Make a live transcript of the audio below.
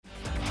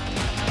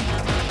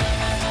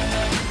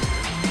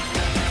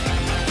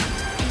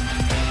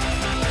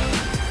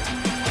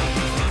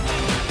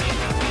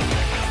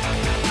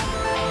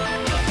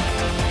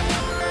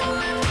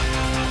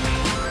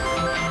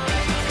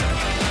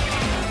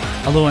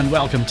Hello and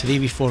welcome to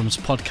the AV Forums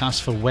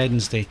podcast for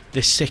Wednesday, the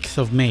 6th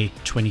of May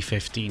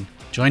 2015.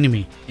 Joining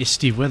me is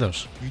Steve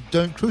Withers. You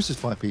don't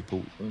crucify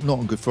people, not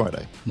on Good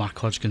Friday. Mark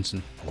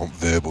Hodgkinson. I want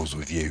verbals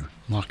with you.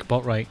 Mark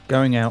Botwright.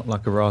 Going out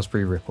like a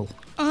raspberry ripple.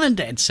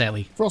 And Ed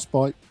Selly.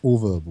 Frostbite or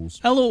verbals.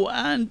 Hello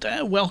and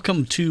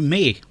welcome to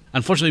May.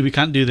 Unfortunately, we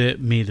can't do the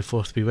May the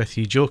 4th be with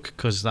you joke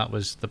because that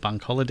was the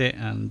bank holiday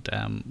and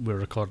we're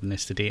recording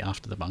this the day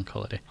after the bank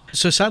holiday.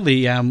 So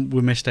sadly,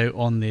 we missed out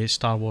on the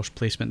Star Wars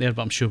placement there,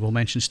 but I'm sure we'll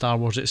mention Star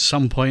Wars at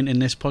some point in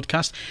this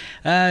podcast.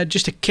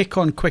 Just to kick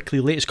on quickly,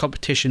 latest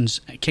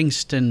competitions,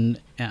 Kingston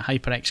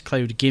HyperX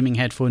Cloud gaming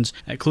headphones.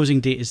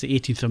 Closing date is the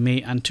 18th of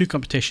May and two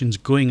competitions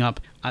going up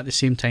at the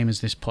same time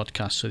as this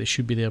podcast, so they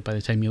should be there by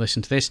the time you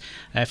listen to this.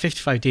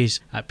 55 Days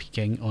at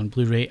Peking on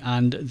Blu-ray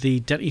and the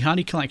Dirty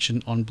Harry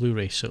collection on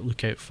Blu-ray, so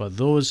look out for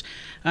those.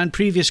 And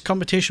previous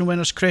competition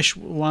winners, Krish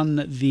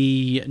won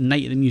the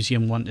Night at the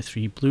Museum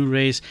 1-3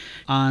 Blu-rays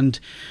and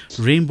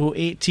Rainbow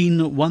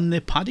 18 won the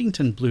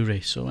Paddington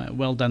Blu-ray, so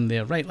well done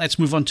there. Right, let's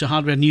move on to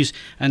hardware news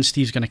and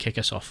Steve's going to kick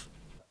us off.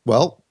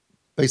 Well,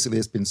 basically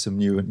there's been some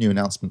new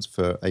announcements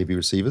for AV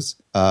receivers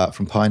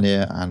from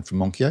Pioneer and from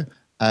Onkyo.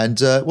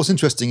 And what's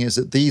interesting is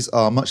that these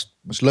are much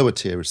lower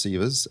tier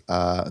receivers.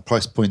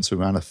 Price points are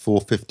around a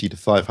 $450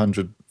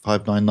 to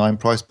 $599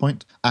 price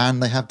point,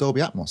 and they have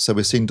Dolby Atmos. So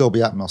we're seeing Dolby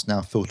Atmos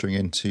now filtering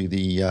into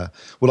the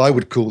what I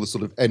would call the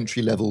sort of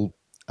entry level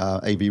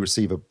AV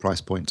receiver price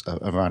point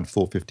of around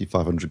 450,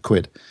 500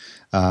 quid.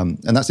 And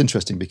that's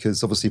interesting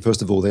because obviously,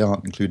 first of all, they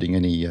aren't including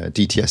any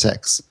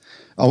DTSX.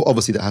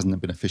 Obviously, that hasn't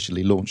been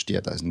officially launched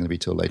yet. That isn't going to be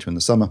till later in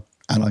the summer.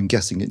 And I'm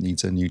guessing it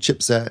needs a new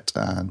chipset,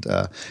 and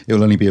it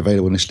will only be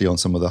available initially on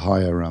some of the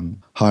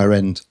higher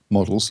end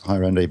models,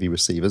 higher end AV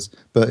receivers.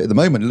 But at the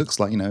moment, it looks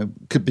like,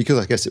 because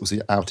I guess it was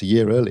out a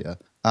year earlier,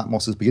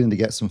 Atmos is beginning to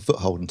get some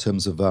foothold in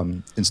terms of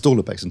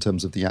installer base, in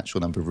terms of the actual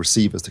number of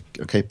receivers that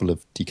are capable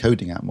of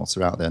decoding Atmos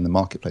are out there in the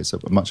marketplace, are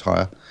much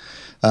higher.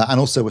 And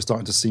also, we're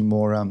starting to see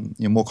more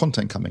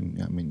content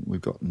coming. I mean,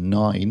 we've got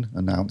 9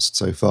 announced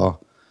so far.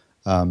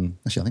 Actually,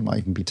 I think it might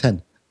even be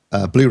 10.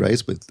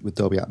 Blu-rays with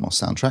Dolby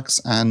Atmos soundtracks,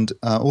 and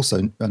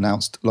also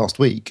announced last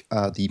week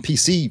the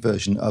PC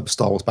version of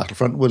Star Wars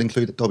Battlefront will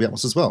include Dolby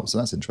Atmos as well, so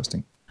that's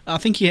interesting. I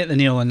think you hit the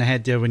nail on the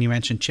head there when you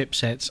mentioned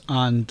chipsets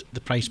and the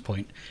price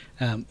point.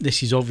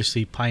 This is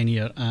obviously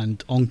Pioneer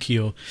and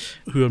Onkyo,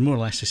 who are more or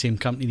less the same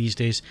company these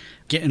days,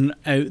 getting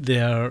out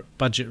their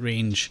budget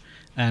range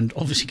and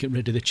obviously get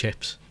rid of the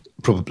chips.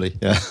 Probably,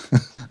 yeah.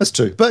 That's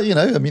true. But,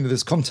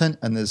 there's content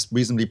and there's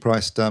reasonably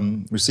priced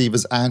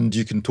receivers, and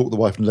you can talk the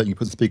wife and let you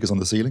put speakers on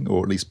the ceiling,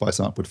 or at least buy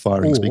some upward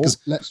firing speakers.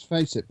 Let's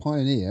face it,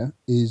 Pioneer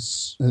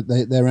is,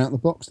 they're out the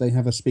box. They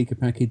have a speaker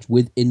package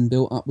with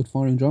inbuilt upward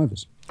firing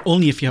drivers.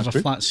 Only if you have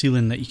a flat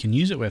ceiling that you can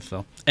use it with,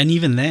 though. And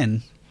even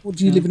then... Well,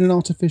 do you live in an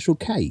artificial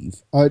cave?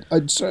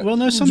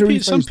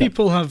 Some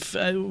people have...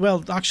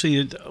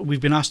 actually, we've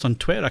been asked on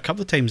Twitter a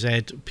couple of times,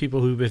 Ed, people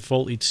who with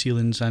vaulted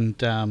ceilings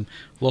and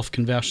loft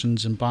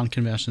conversions and barn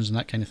conversions and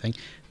that kind of thing.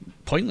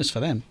 Pointless for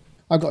them.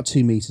 I've got a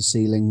 2 metre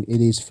ceiling.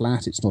 It is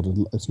flat. It's not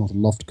a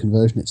loft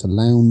conversion. It's a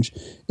lounge.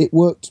 It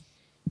worked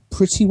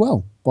pretty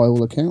well by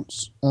all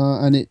accounts,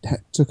 and it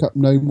took up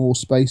no more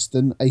space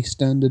than a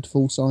standard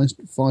full-sized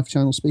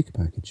 5-channel speaker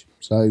package.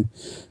 So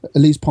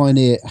at least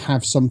Pioneer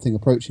have something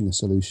approaching the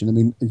solution. I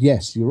mean,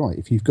 yes, you're right.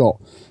 If you've got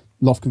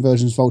loft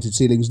conversions, vaulted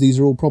ceilings, these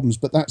are all problems.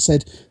 But that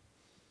said,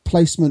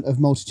 placement of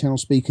multi-channel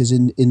speakers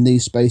in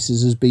these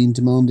spaces has been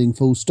demanding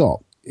full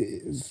stop.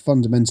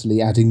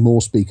 Fundamentally, adding more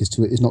speakers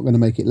to it is not going to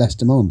make it less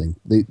demanding.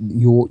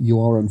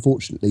 You are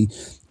unfortunately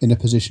in a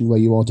position where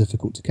you are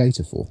difficult to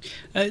cater for.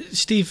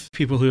 Steve,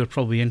 people who are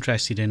probably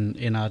interested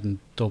in adding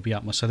Dolby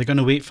Atmos, are they going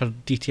to wait for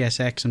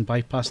DTSX and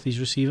bypass these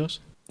receivers?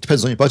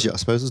 Depends on your budget, I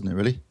suppose, isn't it,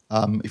 really?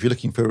 If you're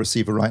looking for a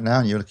receiver right now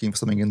and you're looking for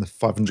something in the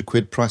 500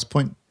 quid price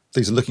point,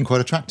 these are looking quite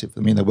attractive.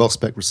 I mean, they're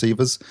well-spec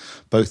receivers,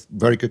 both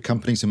very good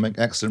companies who make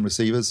excellent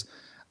receivers.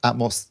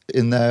 Atmos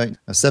in there,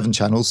 7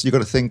 channels. You've got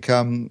to think...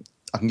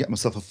 I can get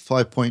myself a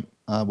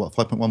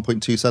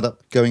 5.1.2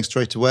 setup going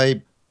straight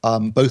away.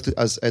 Both,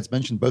 as Ed's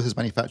mentioned, both as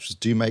manufacturers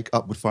do make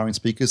upward firing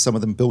speakers. Some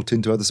of them built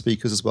into other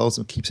speakers as well,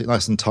 so it keeps it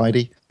nice and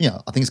tidy. Yeah,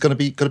 I think it's going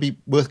to be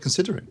worth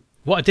considering.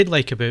 What I did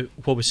like about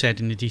what was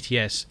said in the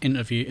DTS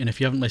interview, and if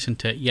you haven't listened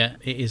to it yet,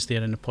 it is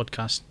there in the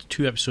podcast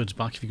 2 episodes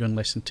back if you go and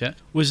listen to it,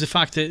 was the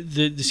fact that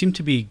there seemed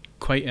to be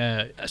quite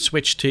a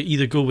switch to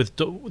either go with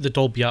the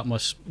Dolby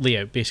Atmos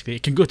layout, basically.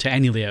 It can go to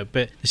any layout,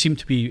 but they seem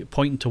to be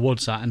pointing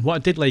towards that. And what I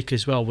did like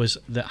as well was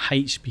that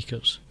height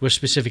speakers were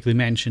specifically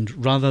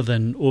mentioned rather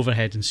than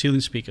overhead and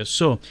ceiling speakers.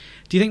 So,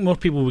 do you think more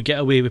people would get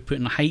away with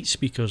putting height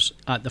speakers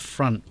at the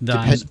front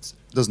than... Depends,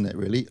 doesn't it,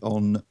 really,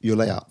 on your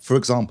layout? For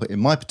example, in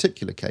my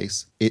particular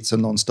case, it's a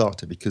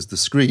non-starter because the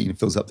screen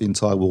fills up the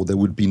entire wall. There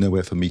would be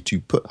nowhere for me to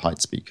put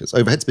height speakers.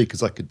 Overhead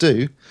speakers I could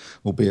do,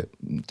 albeit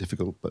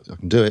difficult, but I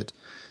can do it.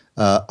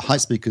 Height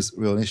speakers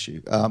are an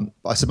issue.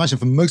 I should imagine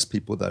for most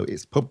people, though,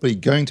 it's probably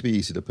going to be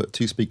easier to put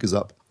 2 speakers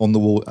up on the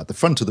wall at the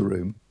front of the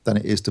room than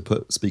it is to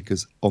put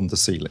speakers on the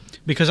ceiling.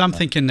 Because I'm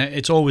thinking that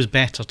it's always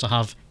better to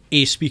have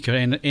a speaker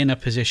in a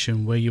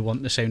position where you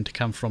want the sound to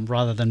come from,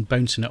 rather than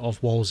bouncing it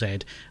off wall's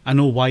edge. I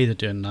know why they're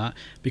doing that,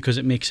 because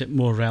it makes it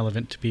more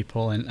relevant to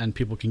people, and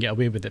people can get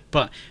away with it.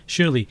 But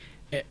surely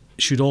it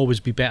should always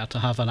be better to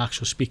have an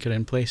actual speaker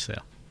in place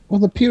there. Well,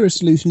 the purest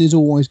solution is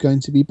always going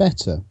to be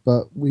better,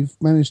 but we've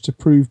managed to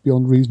prove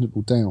beyond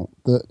reasonable doubt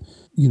that,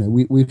 you know,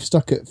 we've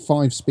stuck at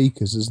 5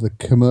 speakers as the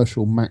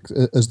commercial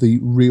as the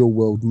real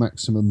world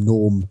maximum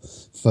norm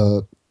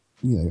for,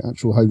 you know,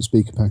 actual home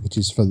speaker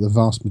packages for the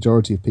vast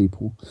majority of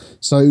people.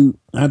 So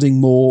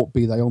adding more,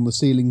 be they on the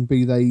ceiling,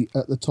 be they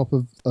at the top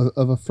of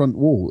a front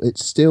wall,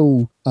 it's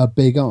still a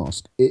big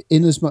ask.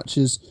 In as much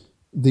as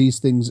these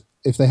things,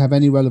 if they have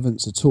any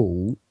relevance at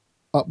all,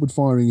 upward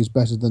firing is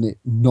better than it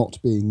not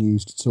being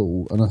used at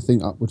all. And I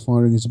think upward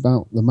firing is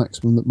about the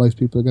maximum that most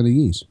people are going to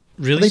use.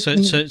 Really?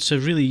 So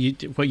really,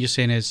 what you're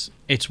saying is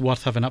it's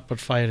worth having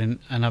upward firing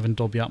and having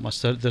Dolby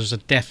Atmos. There's a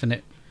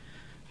definite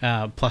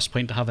plus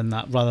point to having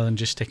that, rather than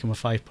just sticking with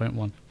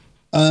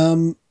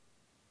 5.1.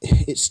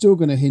 It's still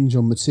going to hinge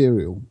on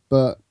material,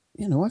 but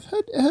you know, I've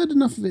heard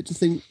enough of it to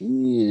think, yeah,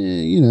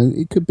 you know,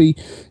 it could be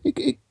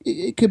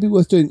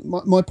worth doing.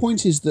 My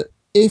point is that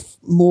if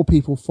more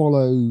people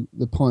follow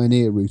the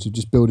pioneer route of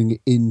just building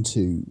it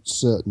into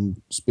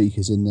certain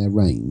speakers in their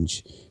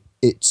range,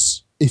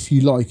 it's, if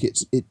you like,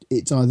 it's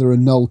either a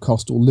null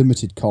cost or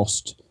limited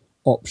cost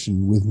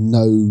option with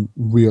no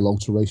real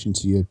alteration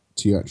to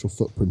your actual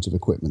footprint of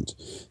equipment.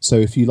 So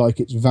if you like,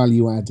 it's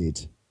value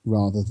added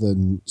rather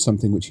than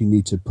something which you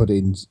need to put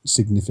in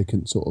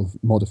significant sort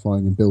of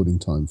modifying and building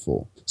time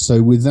for.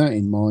 So with that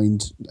in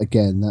mind,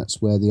 again,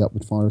 that's where the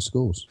upward firer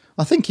scores.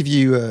 I think if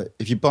you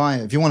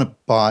want to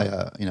buy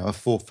a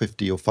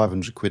 450 or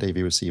 500 quid AV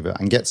receiver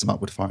and get some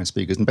upward firing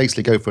speakers and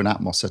basically go for an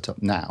Atmos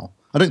setup now,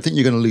 I don't think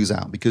you're going to lose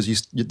out, because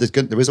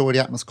there is already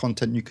Atmos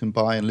content you can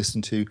buy and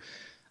listen to,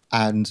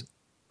 and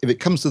if it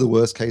comes to the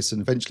worst case and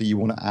eventually you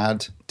want to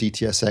add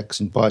DTS:X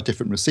and buy a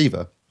different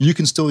receiver, you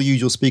can still use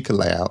your speaker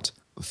layout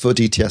for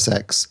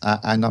DTS:X,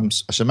 and I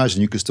should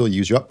imagine you could still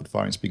use your upward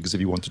firing speakers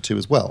if you wanted to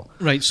as well.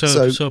 Right, so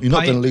you're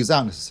not going to lose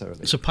out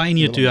necessarily. So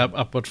Pioneer do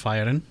upward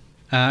firing.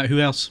 Who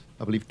else?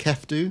 I believe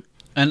KEF do.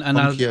 And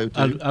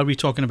are we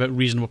talking about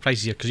reasonable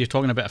prices here? Because you're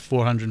talking about a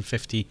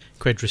 450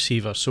 quid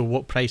receiver. So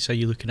what price are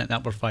you looking at the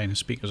upward firing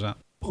speakers at?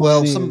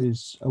 Well,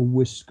 is a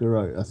whisker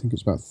out. I think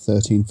it's about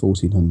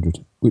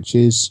 1,400, which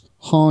is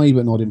high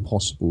but not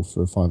impossible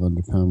for a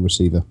 £500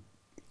 receiver.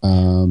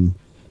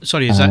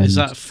 Sorry, is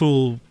that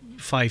full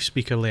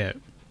 5-speaker layout?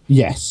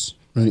 Yes,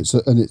 and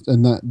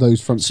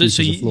those front speakers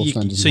are floor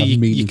standards and have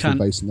meaningful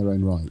bass in their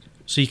own right.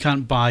 So you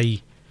can't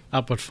buy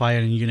upward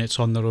firing units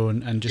on their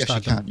own and just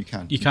add them? You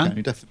can. You can?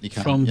 You definitely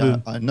can. From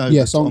who? I know.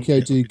 Yes,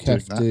 Onkyo do,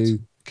 KEF do.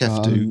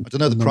 KEF do. I don't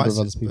know the prices.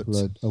 A number of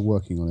other people are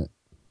working on it.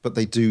 But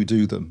they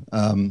do them.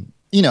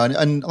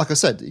 And like I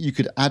said, you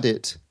could add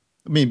it.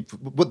 I mean,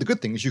 what the good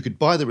thing is you could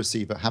buy the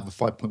receiver, have a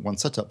 5.1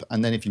 setup,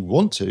 and then if you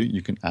want to,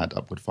 you can add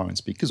upward firing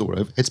speakers or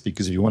overhead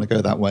speakers if you want to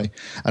go that way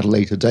at a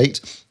later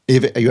date.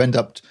 If you end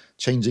up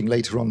changing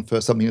later on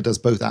for something that does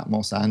both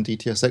Atmos and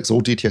DTS:X, or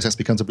DTS:X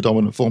becomes a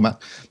predominant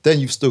format, then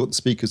you've still got the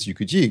speakers you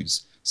could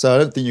use. So I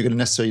don't think you're going to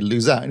necessarily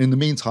lose out. And in the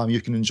meantime,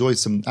 you can enjoy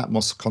some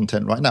Atmos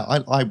content right now.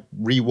 I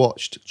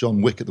rewatched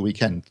John Wick at the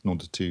weekend in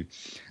order to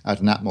add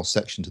an Atmos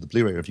section to the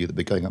Blu-ray review that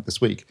we're going up this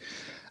week.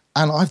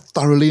 And I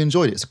thoroughly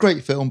enjoyed it. It's a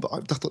great film, but I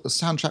thought the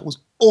soundtrack was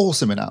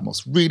awesome in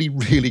Atmos. Really,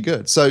 really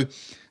good. So,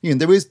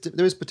 there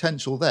is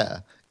potential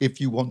there if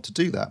you want to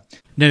do that.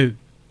 Now,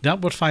 the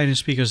upward firing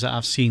speakers that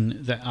I've seen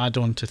that add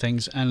on to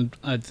things, and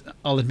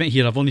I'll admit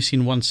here, I've only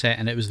seen one set,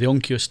 and it was the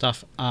Onkyo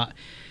stuff at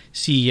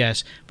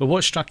CES. But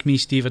what struck me,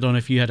 Steve, I don't know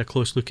if you had a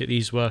close look at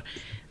these, were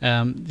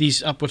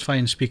these upward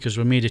firing speakers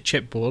were made of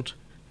chipboard,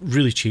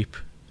 really cheap,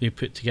 they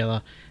put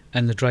together,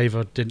 and the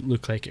driver didn't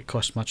look like it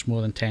cost much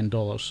more than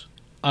 $10.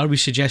 Are we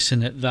suggesting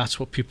that that's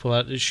what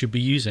people should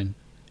be using?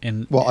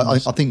 I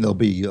think there'll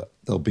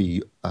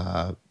be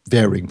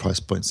varying price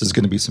points. There's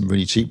going to be some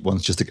really cheap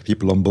ones just to get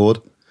people on board,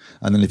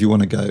 and then if you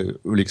want to go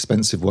really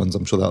expensive ones,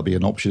 I'm sure that'll be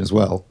an option as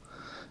well.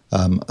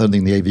 I don't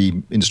think the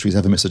AV industry's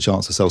ever missed a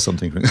chance to sell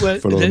something for a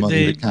lot of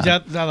money.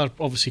 The other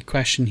obviously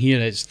question here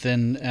is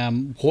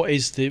then what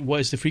is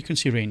the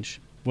frequency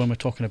range when we're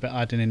talking about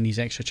adding in these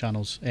extra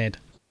channels, Ed?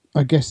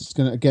 I guess it's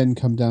going to again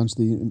come down to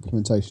the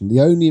implementation.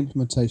 The only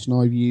implementation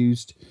I've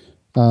used,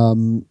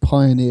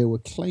 Pioneer were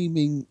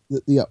claiming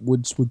that the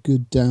upwards were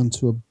good down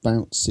to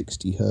about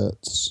 60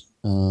 hertz.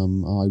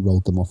 I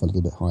rolled them off a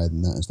little bit higher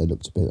than that as they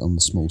looked a bit on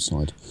the small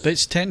side. But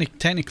it's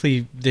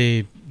technically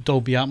the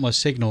Dolby Atmos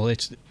signal.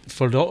 It's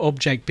for the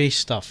object-based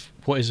stuff.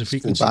 What is the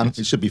frequency?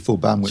 It should be full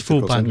bandwidth.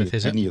 Full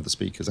bandwidth, any of the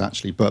speakers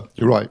actually. But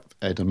you're right,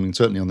 Ed. I mean,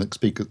 certainly on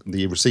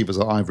the receivers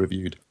that I've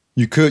reviewed,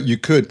 you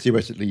could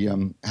theoretically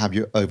have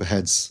your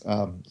overheads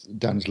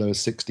down as low as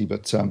 60,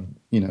 but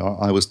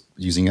I was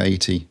using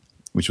 80,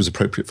 which was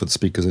appropriate for the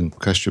speakers in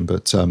question.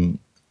 But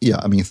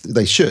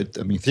they should.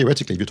 I mean,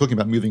 theoretically, if you're talking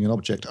about moving an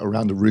object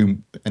around a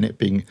room and it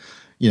being,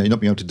 you're not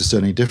being able to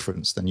discern any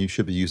difference, then you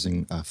should be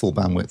using full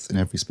bandwidth in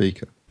every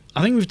speaker.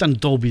 I think we've done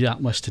Dolby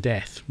Atmos to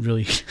death,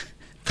 really.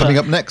 Coming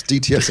up next,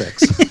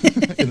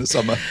 DTS:X. in the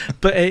summer.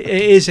 But it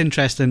is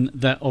interesting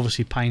that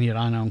obviously Pioneer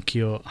and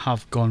Onkyo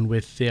have gone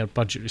with their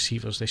budget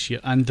receivers this year,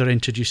 and they're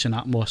introducing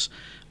Atmos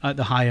at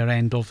the higher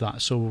end of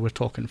that. So we're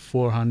talking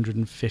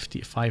 450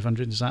 to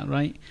 500, is that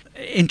right?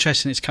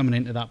 Interesting it's coming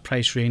into that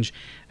price range.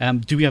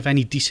 Do we have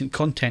any decent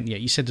content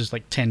yet? You said there's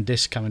like 10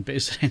 discs coming, but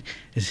is there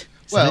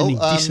anything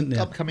decent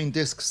there? Upcoming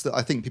discs that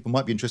I think people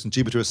might be interested in.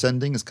 Jupiter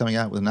Ascending is coming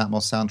out with an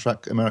Atmos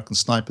soundtrack. American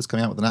Sniper's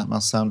coming out with an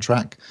Atmos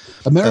soundtrack.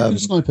 American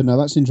Sniper, now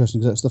that's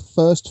interesting because that's the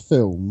first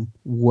film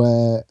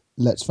where,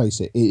 let's face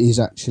it, it is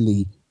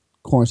actually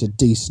quite a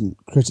decent,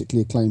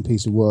 critically acclaimed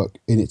piece of work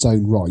in its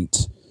own right.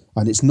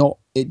 And it's not,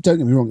 don't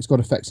get me wrong, it's got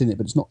effects in it,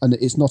 but it's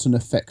not an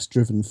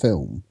effects-driven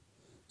film.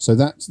 So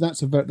that's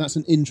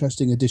an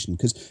interesting addition,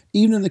 because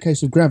even in the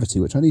case of Gravity,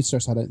 which I need to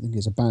stress I don't think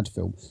is a bad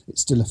film,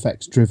 it's still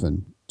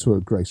effects-driven to a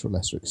greater or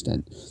lesser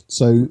extent.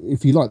 So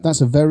if you like, that's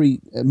a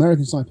very...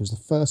 American Sniper is the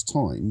first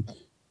time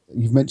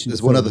you've mentioned...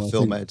 There's one other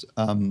film, Ed.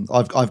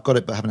 I've got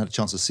it, but haven't had a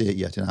chance to see it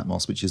yet in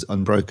Atmos, which is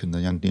Unbroken, the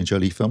Angelina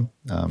Jolie film.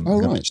 I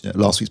mentioned it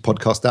last week's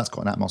podcast. That's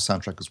got an Atmos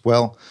soundtrack as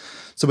well.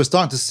 So we're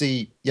starting to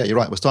see... Yeah, you're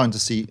right. We're starting to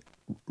see...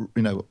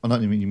 I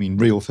don't mean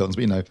real films,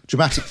 but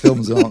dramatic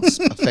films that aren't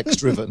effects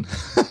driven.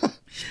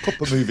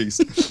 Proper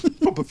movies,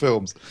 proper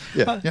films.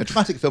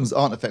 Dramatic films that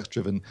aren't effects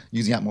driven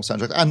using Atmos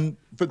soundtrack. And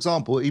for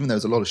example, even though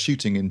there's a lot of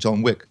shooting in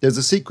John Wick, there's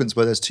a sequence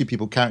where there's two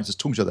characters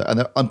talking to each other, and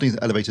they're underneath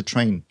the elevated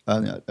train.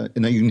 You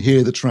can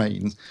hear the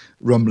trains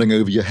rumbling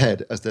over your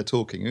head as they're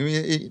talking.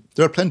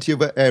 There are plenty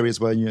of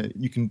areas where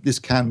this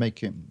can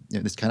make it.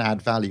 This can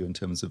add value in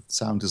terms of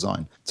sound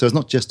design. So it's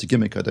not just a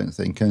gimmick, I don't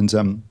think.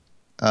 And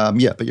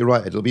but you're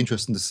right. It'll be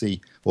interesting to see,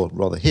 or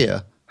rather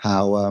hear,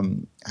 how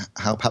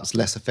perhaps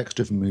less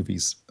effects-driven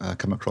movies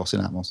come across in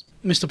Atmos.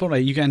 Mr. Borre,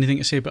 you got anything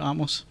to say about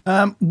Atmos?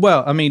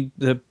 Well, I mean,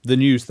 the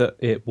news that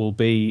it will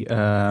be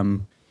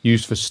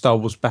used for Star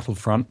Wars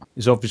Battlefront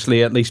is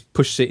obviously at least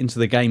pushes it into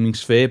the gaming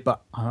sphere,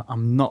 but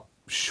I'm not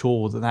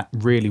sure that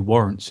really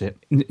warrants it.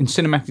 In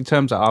cinematic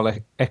terms, I'll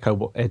echo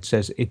what Ed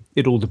says.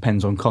 It all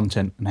depends on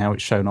content and how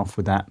it's shown off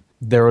with that.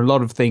 There are a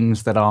lot of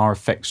things that are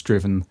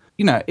effects-driven.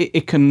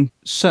 It can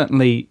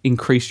certainly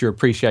increase your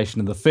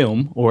appreciation of the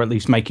film, or at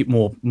least make it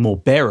more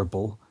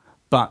bearable.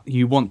 But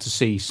you want to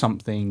see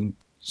something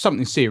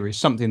serious,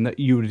 something that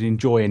you would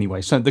enjoy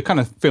anyway. So the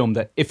kind of film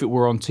that if it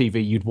were on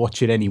TV, you'd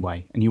watch it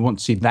anyway, and you want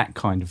to see that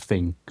kind of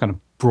thing kind of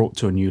brought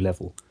to a new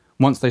level.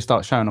 Once they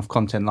start showing off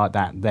content like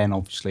that, then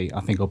obviously I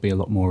think I'll be a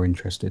lot more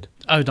interested.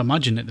 I would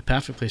imagine that the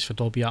perfect place for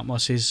Dolby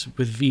Atmos is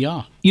with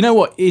VR. You know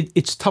what?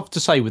 It's tough to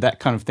say with that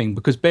kind of thing,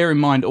 because bear in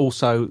mind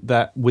also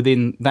that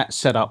within that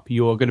setup,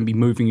 you're going to be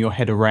moving your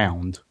head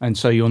around, and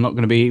so you're not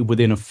going to be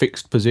within a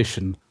fixed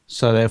position.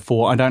 So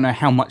therefore, I don't know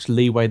how much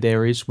leeway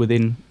there is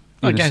within...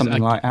 I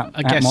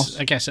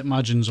guess it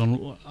margins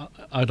on.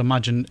 I'd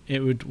imagine it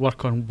would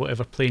work on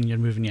whatever plane you're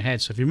moving your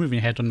head. So if you're moving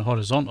your head on the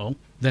horizontal,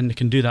 then they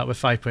can do that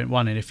with 5.1.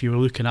 And if you were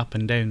looking up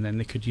and down, then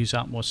they could use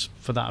Atmos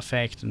for that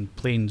effect, and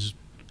planes,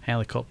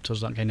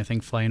 helicopters, that kind of thing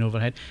flying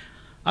overhead.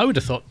 I would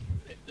have thought.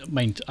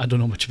 I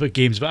don't know much about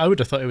games, but I would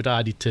have thought it would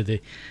have added to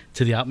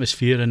the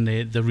atmosphere and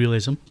the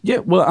realism. Yeah,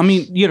 well, I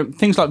mean,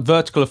 things like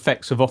vertical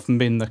effects have often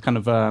been the kind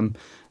of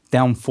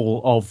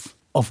downfall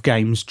of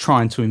games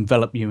trying to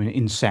envelop you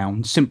in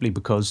sound, simply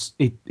because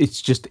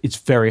it's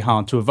very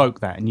hard to evoke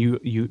that, and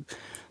you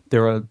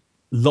there are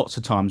lots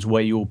of times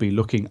where you'll be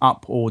looking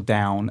up or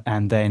down,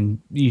 and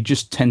then you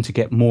just tend to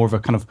get more of a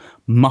kind of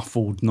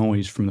muffled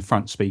noise from the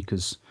front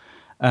speakers.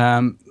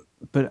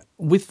 But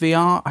with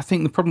VR, I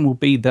think the problem will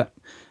be that,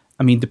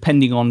 I mean,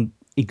 depending on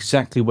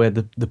exactly where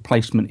the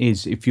placement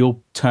is, if you're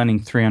turning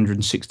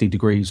 360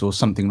 degrees or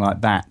something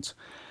like that,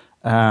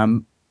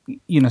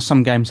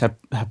 some games have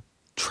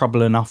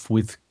trouble enough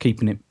with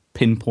keeping it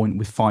pinpoint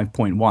with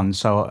 5.1,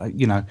 so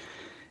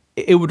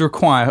it would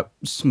require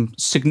some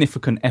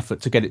significant effort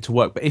to get it to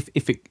work. But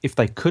if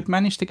they could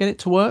manage to get it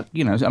to work,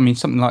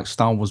 something like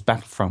Star Wars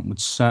Battlefront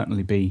would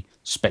certainly be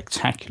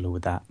spectacular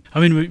with that. I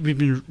mean, we've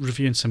been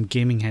reviewing some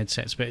gaming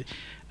headsets, but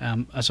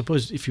I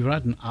suppose if you were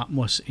adding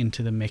Atmos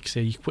into the mix,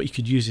 what you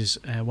could use is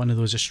one of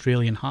those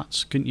Australian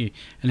hats, couldn't you?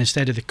 And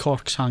instead of the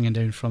corks hanging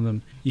down from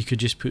them, you could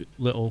just put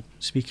little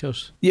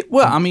speakers. Yeah,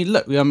 well, I mean,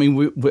 look,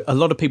 a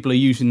lot of people are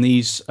using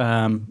these,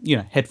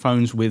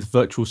 headphones with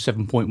Virtual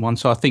 7.1.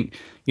 So I think,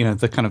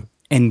 the kind of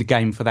end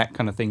game for that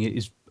kind of thing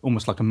is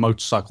almost like a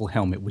motorcycle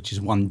helmet, which is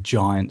one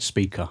giant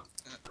speaker.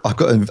 I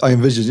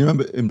envision, you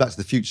remember in Back to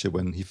the Future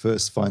when he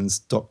first finds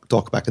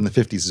Doc back in the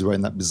 50s is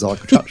wearing that bizarre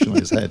contraption on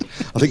his head.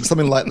 I think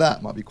something like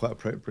that might be quite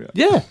appropriate.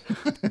 Yeah.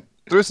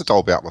 There is a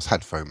Dolby Atmos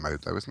headphone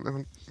mode though, isn't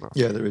there?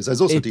 Yeah, there is.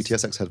 There's also a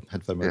DTSX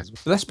headphone mode as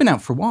well. But that's been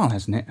out for a while,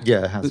 hasn't it?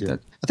 Yeah, it has, yeah.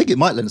 I think it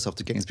might lend itself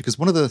to games, because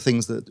one of the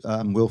things that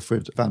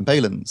Wilfred Van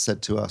Balen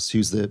said to us,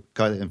 who's the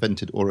guy that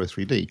invented Auro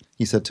 3D,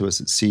 he said to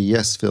us at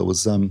CES, Phil,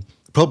 was the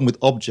problem with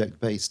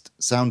object-based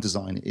sound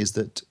design is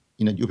that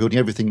you're building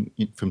everything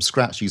from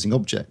scratch using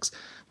objects.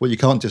 What you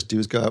can't just do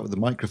is go out with a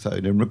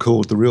microphone and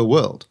record the real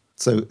world.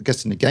 So I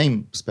guess in a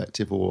game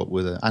perspective or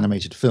with an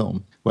animated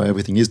film where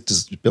everything is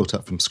just built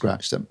up from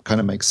scratch, that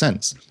kind of makes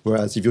sense.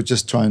 Whereas if you're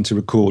just trying to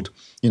record,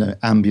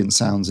 ambient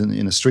sounds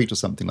in a street or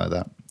something like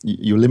that,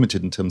 you're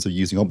limited in terms of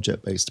using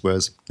object-based,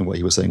 whereas what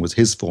he was saying was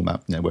his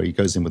format, where he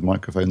goes in with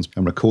microphones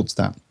and records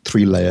that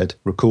 3-layered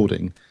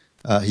recording.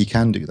 He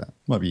can do that.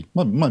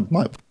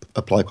 Might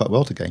apply quite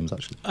well to games,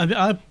 actually.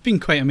 I've been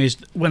quite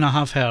amazed when I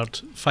have heard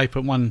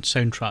 5.1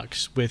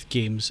 soundtracks with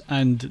games,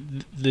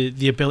 and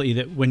the ability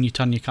that when you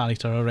turn your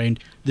character around,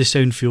 the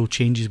sound feel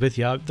changes with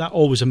you. That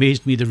always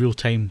amazed me, the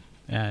real-time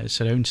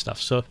surround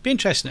stuff. So it'd be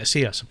interesting to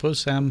see, I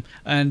suppose.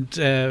 And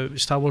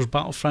Star Wars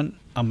Battlefront,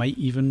 I might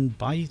even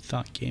buy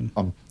that game.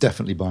 I'm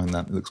definitely buying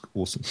that. It looks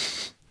awesome.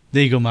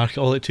 There you go, Mark.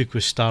 All it took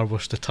was Star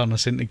Wars to turn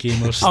us into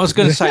gamers. I was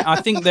going to say,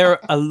 I think there are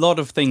a lot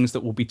of things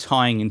that will be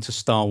tying into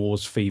Star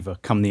Wars fever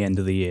come the end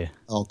of the year.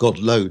 Oh, God,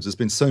 loads. There's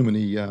been so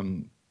many...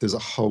 there's a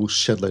whole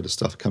shed load of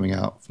stuff coming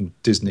out from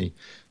Disney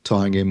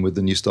tying in with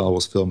the new Star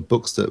Wars film,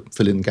 books that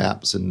fill in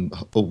gaps and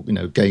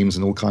games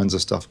and all kinds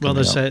of stuff. Well,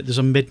 there's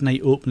a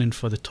midnight opening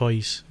for the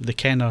toys, the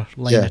Kenner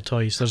line of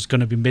toys. There's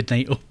going to be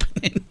midnight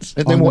openings.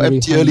 And then more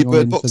empty early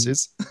bird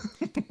boxes.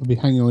 I'll be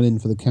hanging on in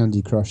for the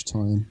Candy Crush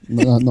time.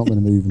 Not going to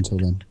move until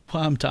then.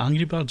 What happened to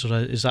Angry Birds, or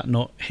is that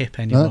not hip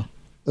anymore?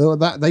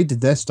 That they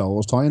did their Star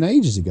Wars tie-in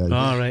ages ago.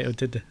 Oh, right, oh,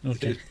 did they?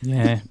 Okay.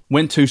 Yeah,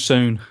 went too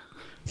soon.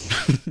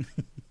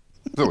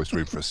 There's always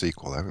room for a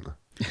sequel, though, isn't there?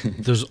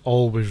 There's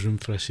always room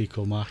for a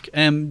sequel, Mark.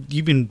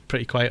 You've been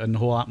pretty quiet on the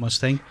whole Atmos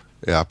thing.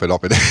 Yeah, I've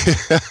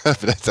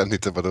been attending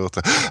to my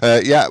daughter.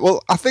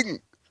 Well, I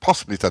think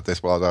possibly said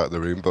this while I was out of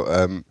the room, but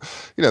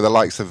the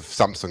likes of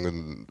Samsung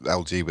and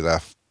LG with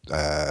their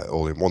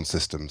all-in-one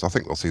systems, I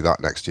think we'll see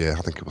that next year.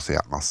 I think we'll see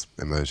Atmos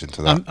emerge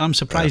into that. I'm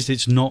surprised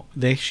it's not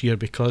this year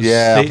because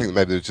I think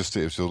maybe it was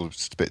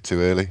just a bit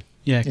too early.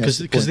 Yeah,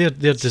 because their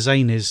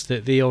design is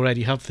that they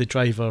already have the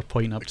driver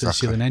point up to the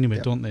ceiling anyway,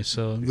 don't they?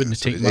 So it wouldn't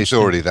take much. It's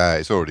already there.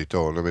 It's already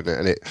done. I mean,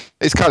 and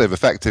it's kind of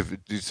effective.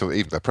 So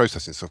even the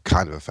processing is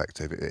kind of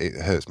effective. It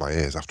hurts my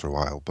ears after a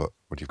while, but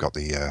when you've got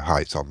the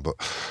heights on. But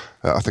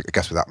I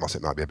guess with Atmos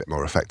it might be a bit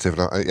more effective.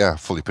 And I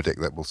fully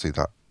predict that we'll see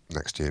that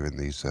next year in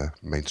these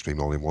mainstream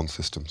all-in-one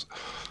systems.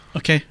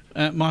 Okay,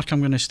 Mark,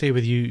 I'm going to stay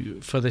with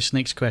you for this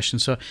next question.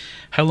 So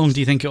how long do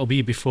you think it'll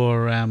be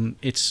before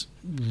it's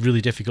really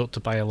difficult to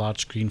buy a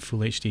large screen full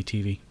HD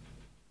TV?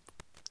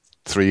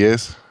 3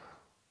 years.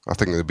 I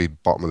think it'll be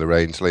bottom of the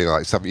range.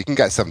 Like 7, you can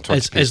get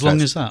 720p. As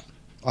long as that?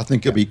 I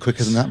think it'll be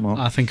quicker than that, Mark.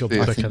 I think it'll be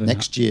quicker than that.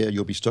 Next year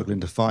you'll be struggling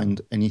to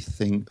find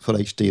anything full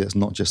HD that's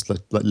not just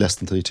like less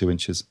than 32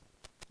 inches.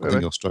 I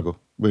think you'll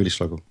really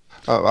struggle.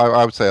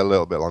 I would say a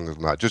little bit longer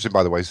than that. Judging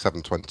by the way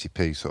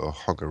 720p sort of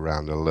hog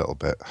around a little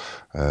bit.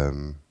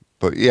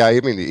 But yeah, I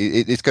mean,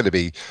 it's going to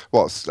be,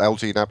 what's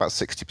LG now, about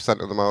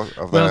 60% of them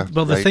of their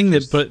Well, the thing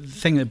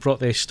that brought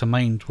this to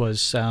mind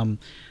was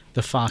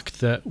the fact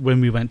that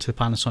when we went to the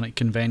Panasonic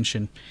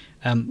convention,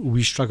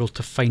 we struggled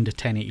to find a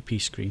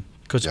 1080p screen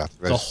because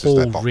the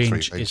whole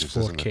range is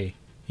 4K.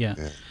 Yeah,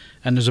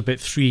 and there's about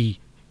 3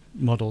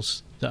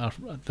 models that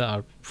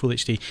are full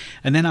HD,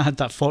 and then I had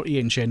that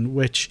 40-inch in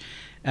which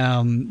the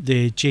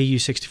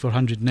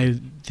JU6400. Now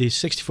the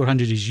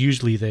 6400 is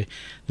usually the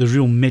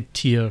real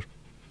mid-tier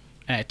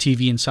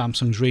TV in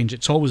Samsung's range.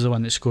 It's always the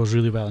one that scores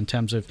really well in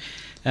terms of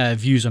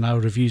views on our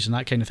reviews and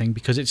that kind of thing,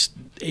 because it's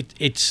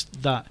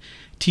that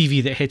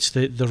TV that hits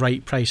the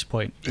right price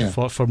point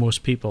for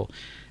most people.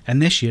 And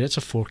this year it's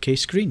a 4K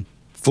screen,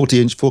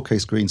 40-inch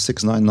 4K screen,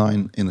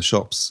 $699 in the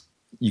shops.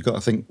 You got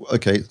to think,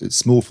 okay, it's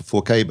small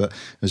for 4K, but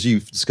as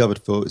you've discovered,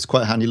 Phil, it's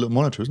quite a handy little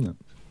monitor, isn't it?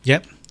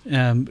 Yep.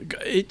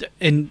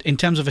 In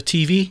terms of a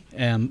TV,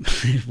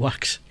 it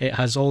works. It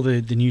has all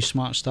the new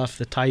smart stuff,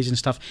 the ties and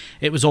stuff.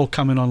 It was all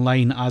coming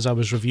online as I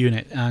was reviewing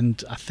it,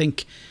 and I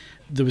think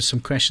there was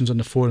some questions on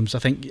the forums. I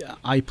think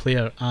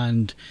iPlayer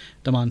and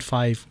Demand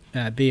 5,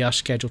 they are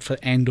scheduled for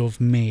end of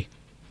May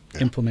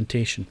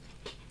implementation.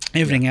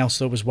 Everything else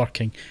though was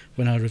working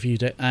when I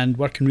reviewed it and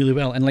working really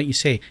well. And like you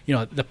say,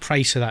 the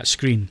price of that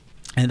screen.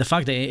 And the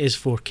fact that it is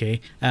 4K,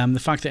 the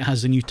fact that it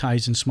has the new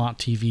Tizen Smart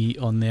TV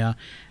on there,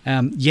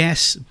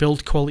 yes,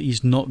 build quality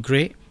is not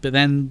great, but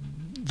then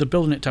they're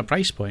building it to a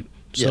price point.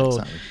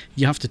 So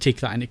you have to take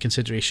that into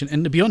consideration.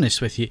 And to be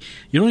honest with you,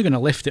 you're only going to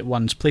lift it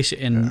once, place it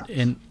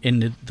in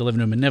the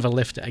living room, and never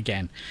lift it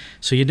again.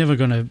 So you're never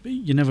going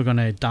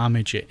to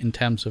damage it in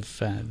terms of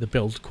the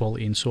build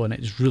quality and so on.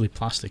 It's really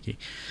plasticky,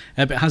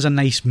 but it has a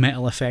nice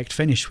metal effect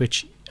finish,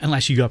 which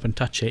unless you go up and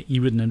touch it,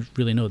 you wouldn't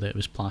really know that it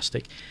was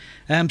plastic.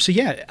 So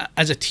yeah,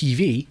 as a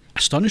TV,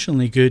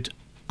 astonishingly good,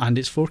 and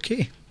it's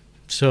 4K.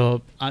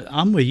 So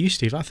I'm with you,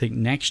 Steve. I think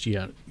next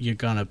year you're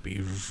gonna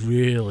be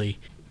really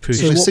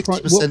pushing. So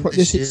what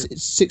this is,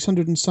 it's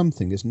 600 and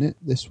something, isn't it?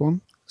 This one,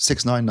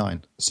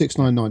 $699.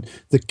 $699.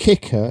 The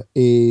kicker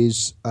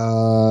is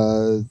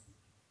 $299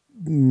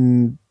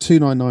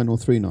 or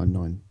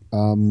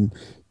 $399.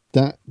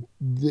 That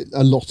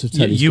a lot of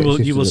tellies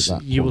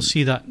you will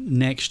see that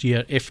next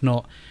year, if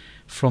not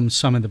from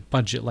some of the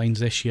budget lines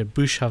this year.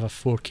 Bush have a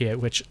 4K,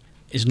 which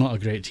is not a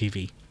great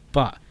TV,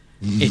 but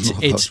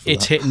it's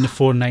hitting the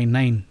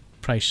 $499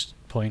 price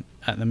point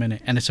at the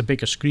minute, and it's a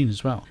bigger screen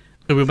as well.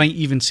 So we might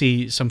even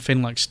see some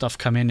Finlux stuff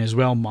come in as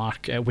well,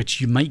 Mark,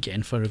 which you might get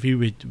in for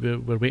review.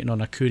 We're waiting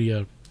on a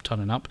courier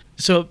turning up.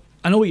 So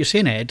I know what you're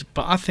saying, Ed,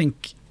 but I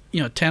think,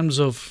 in terms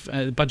of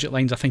budget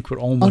lines, I think we're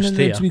almost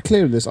there. To be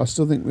clear on this, I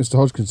still think Mr.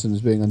 Hodgkinson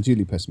is being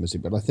unduly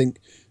pessimistic, but I think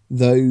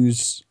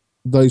those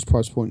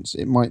price points,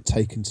 it might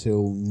take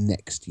until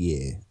next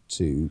year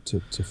to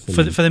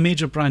fill for the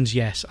major brands,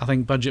 yes. I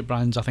think budget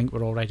brands, I think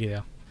we're already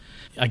there.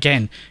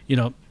 Again,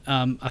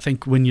 I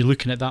think when you're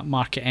looking at that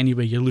market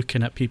anyway, you're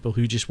looking at people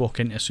who just walk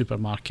into a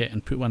supermarket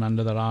and put one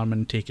under their arm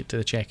and take it to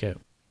the checkout.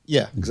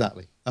 Yeah,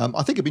 exactly.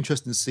 I think it'd be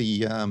interesting to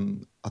see.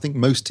 I think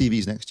most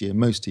TVs next year,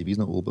 most TVs,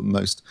 not all, but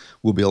most,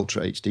 will be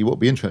Ultra HD. What will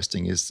be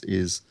interesting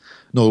is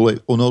not all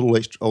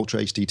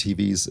Ultra HD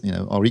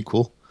TVs, are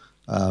equal.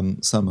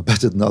 Some are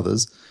better than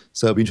others.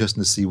 So it'll be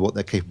interesting to see what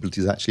their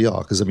capabilities actually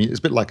are. Because it's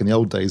a bit like in the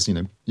old days.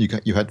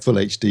 You had full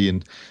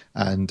HD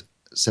and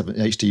 7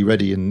 HD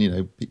ready,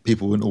 and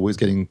people weren't always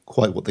getting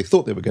quite what they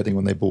thought they were getting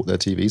when they bought their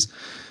TVs.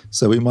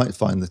 So we might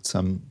find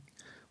that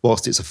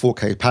whilst it's a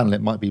 4K panel,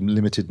 it might be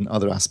limited in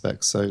other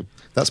aspects. So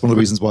that's one of the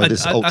reasons why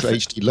this Ultra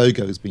HD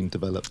logo has been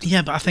developed.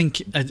 Yeah, but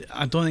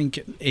I don't think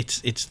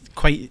it's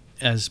quite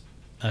as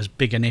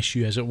big an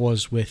issue as it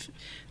was with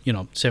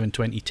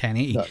 720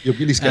 1080. No, you're at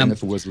least getting it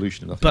for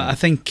resolution enough. But I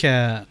think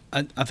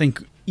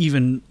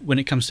even when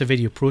it comes to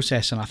video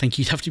processing, I think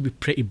you'd have to be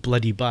pretty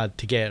bloody bad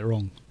to get it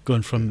wrong,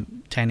 going from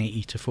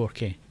 1080 to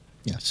 4K.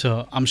 Yeah.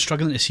 So I'm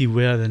struggling to see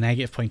where the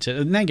negative points are.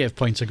 The negative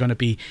points are going to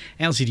be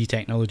LCD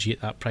technology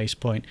at that price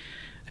point.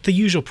 The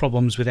usual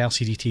problems with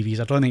LCD TVs,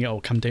 I don't think it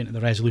will come down to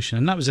the resolution.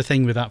 And that was the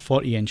thing with that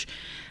 40-inch.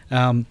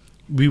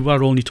 We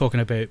were only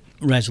talking about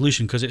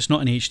resolution because it's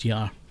not an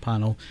HDR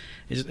panel.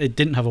 It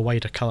didn't have a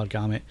wider colour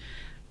gamut.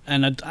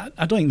 And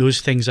I don't think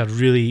those things are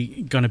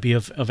really going to be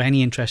of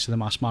any interest to the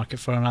mass market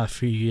for another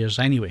few years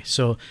anyway.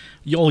 So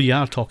all you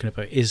are talking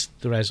about is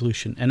the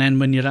resolution. And then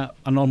when you're at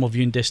a normal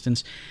viewing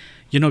distance,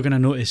 you're not going to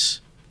notice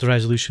the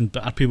resolution.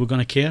 But are people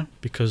going to care?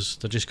 Because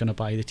they're just going to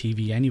buy the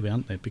TV anyway,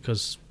 aren't they?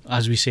 Because,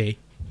 as we say,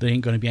 there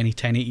ain't going to be any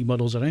 1080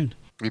 models around.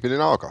 Have you been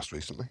in Argos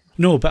recently?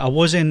 No, but I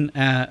was in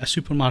a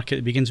supermarket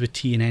that begins with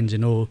T and ends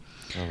in O.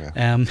 Oh,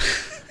 yeah.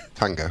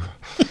 Tango.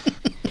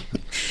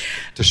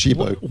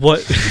 Toshiba.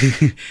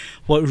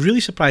 What really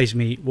surprised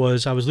me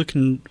was I was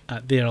looking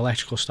at their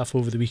electrical stuff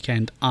over the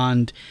weekend,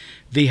 and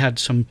they had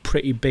some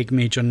pretty big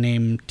major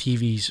name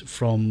TVs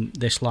from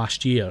this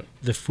last year,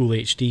 the full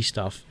HD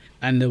stuff,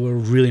 and they were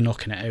really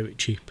knocking it out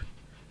cheap.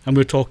 And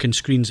we're talking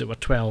screens that were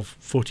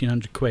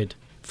 1,400 quid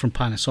from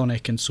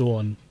Panasonic and so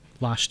on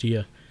last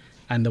year,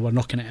 and they were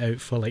knocking it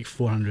out for like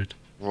 400.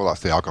 Well,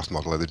 that's the Argos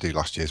model. They do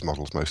last year's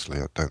models mostly,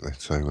 don't they?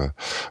 So,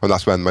 and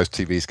that's when most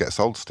TVs get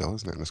sold still,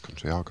 isn't it, in this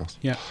country, Argos?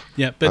 Yeah.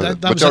 But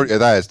the majority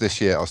of theirs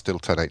this year are still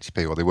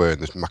 1080p, or they were in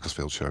the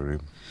Macclesfield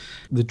showroom.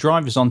 The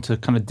drive is on to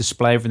kind of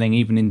display everything,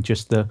 even in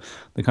just the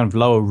kind of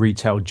lower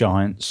retail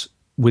giants,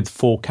 with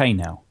 4K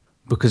now.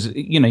 Because,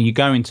 you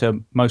go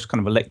into most kind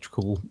of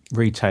electrical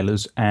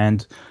retailers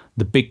and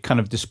the big kind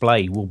of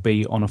display will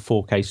be on a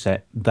 4K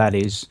set that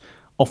is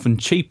often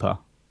cheaper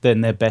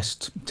than their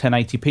best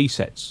 1080p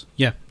sets.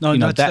 Yeah, no,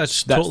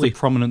 that's totally the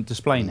prominent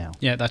display now.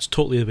 Yeah, that's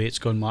totally the way it's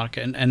gone, Mark,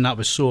 and that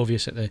was so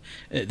obvious at the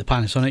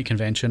Panasonic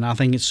convention. I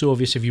think it's so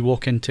obvious if you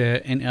walk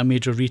into a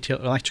major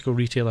electrical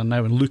retailer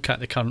now and look at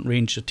the current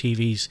range of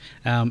TVs,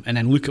 and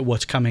then look at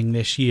what's coming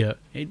this year.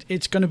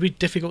 It's going to be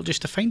difficult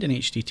just to find an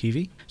HD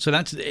TV. So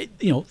that's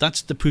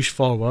the push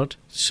forward.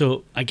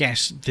 So I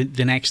guess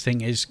the next thing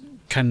is,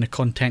 can the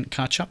content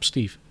catch up,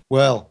 Steve?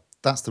 Well,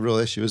 that's the real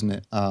issue, isn't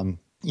it?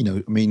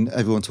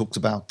 Everyone talks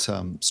about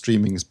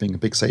streaming as being a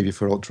big saviour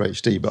for Ultra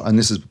HD, and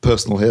this is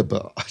personal here,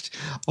 but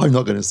I'm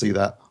not going to see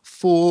that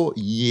for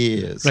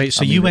years. Right,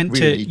 so you went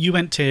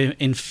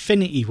to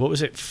Infinity, what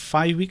was it,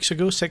 5 weeks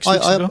ago, 6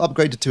 weeks ago? I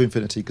upgraded to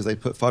Infinity because they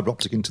put fibre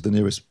optic into the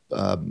nearest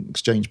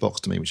exchange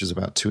box to me, which is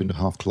about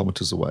 2.5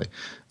 kilometres away,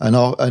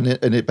 and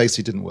it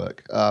basically didn't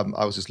work.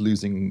 I was just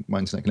losing my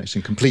internet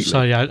connection completely.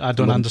 Sorry, I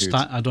don't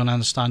understand. I don't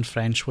understand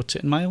French. What's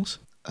it in miles?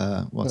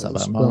 What's that,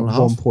 about a mile and a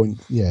half?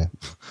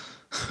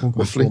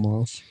 1.4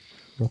 miles,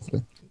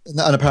 roughly.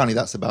 And apparently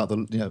that's about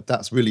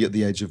that's really at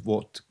the edge of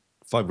what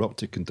fibre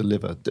optic can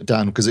deliver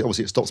down, because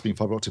obviously it stops being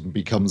fibre optic and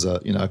becomes a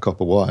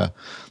copper wire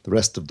the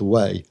rest of the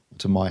way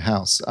to my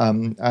house.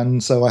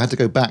 And so I had to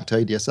go back to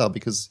ADSL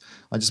because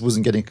I just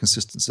wasn't getting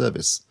consistent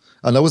service,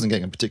 and I wasn't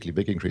getting a particularly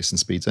big increase in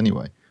speeds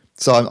anyway.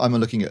 So I'm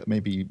looking at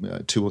maybe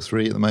 2 or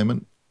 3 at the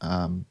moment.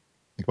 I think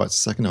about a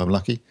second if I'm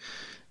lucky.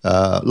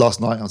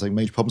 Last night I was having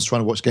major problems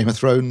trying to watch Game of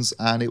Thrones,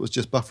 and it was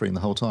just buffering the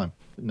whole time.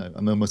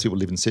 Most people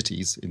live in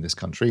cities in this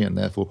country and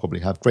therefore probably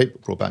have great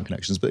broadband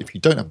connections, but if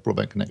you don't have a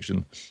broadband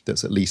connection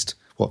that's at least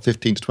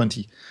 15 to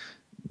 20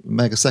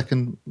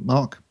 megasecond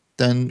mark,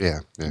 then yeah.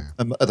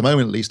 At the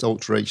moment at least,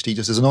 Ultra HD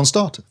just is a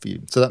non-starter for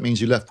you. So that means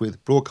you're left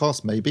with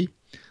broadcast maybe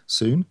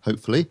soon,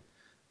 hopefully,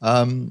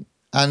 and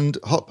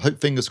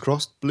hope fingers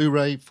crossed,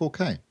 Blu-ray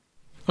 4K.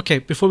 Okay,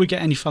 before we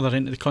get any further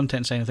into the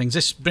content side of things,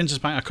 this brings us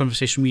back to a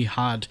conversation we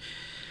had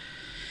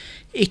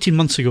 18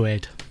 months ago,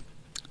 Ed.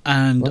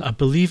 And I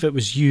believe it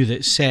was you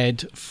that said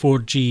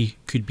 4G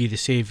could be the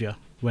saviour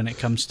when it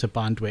comes to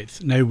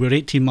bandwidth. Now, we're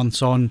 18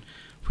 months on.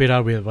 Where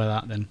are we with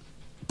that then?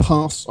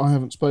 Pass. I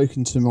haven't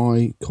spoken to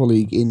my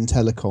colleague in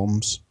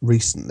telecoms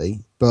recently,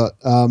 but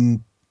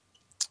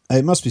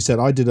it must be said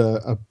I did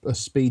a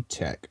speed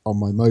check on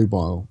my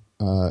mobile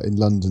in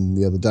London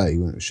the other day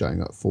when it was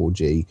showing up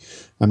 4G,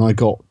 and I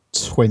got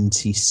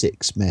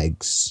 26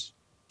 megs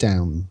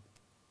down,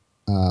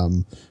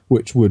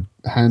 which would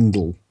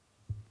handle.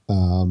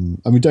 I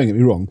mean, don't get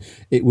me wrong,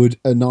 it would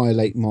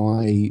annihilate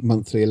my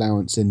monthly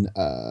allowance in,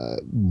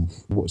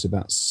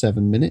 about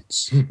 7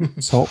 minutes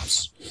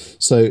tops.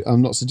 So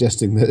I'm not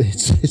suggesting that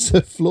it's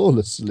a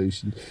flawless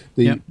solution.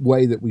 The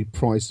way that we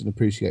price and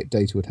appreciate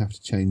data would have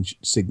to change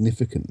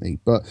significantly,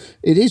 but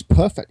it is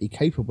perfectly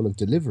capable of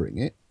delivering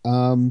it.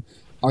 I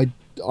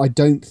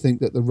don't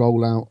think that the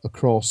rollout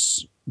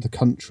across the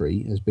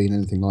country has been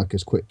anything like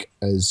as quick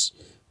as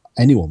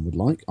anyone would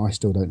like. I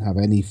still don't have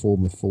any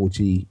form of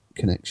 4G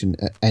connection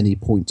at any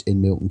point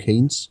in Milton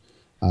Keynes.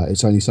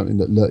 It's only something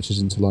that lurches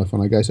into life when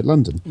I go to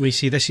London. We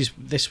see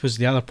this was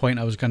the other point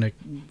I was going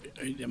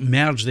to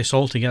merge this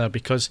all together,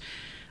 because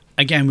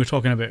again, we're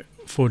talking about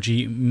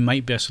 4G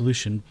might be a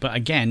solution, but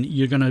again,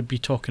 you're going to be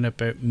talking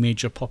about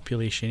major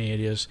population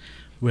areas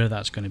where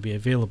that's going to be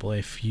available.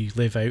 If you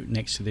live out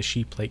next to the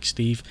sheep like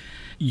Steve,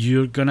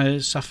 you're going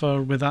to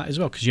suffer with that as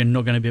well, because you're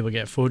not going to be able to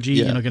get 4G,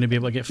 you're not going to be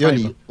able to get fibre.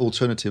 The only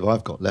alternative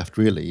I've got left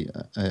really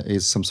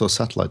is some sort of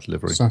satellite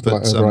delivery.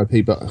 Satellite over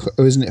IP, but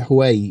isn't it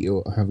Huawei,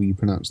 or however you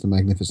pronounce the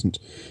magnificent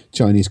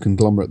Chinese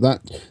conglomerate,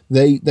 that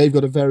they've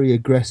got a very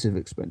aggressive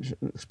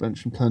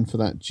expansion plan for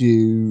that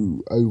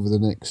due over the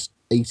next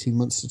 18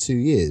 months to 2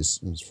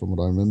 years, as from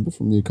what I remember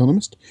from The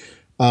Economist.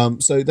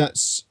 So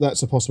that's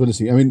a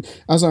possibility. I mean,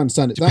 as I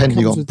understand it,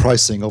 depending on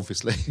pricing,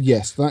 obviously.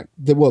 Yes,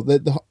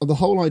 the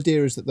whole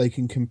idea is that they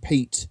can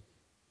compete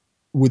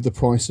with the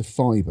price of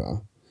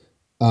fibre,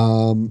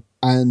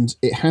 and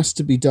it has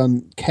to be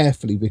done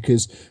carefully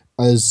because,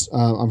 as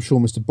I'm sure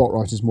Mr.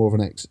 Botwright is more of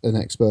an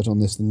expert on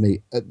this than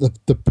me,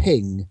 the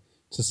ping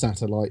to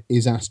satellite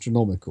is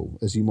astronomical,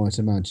 as you might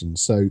imagine.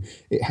 So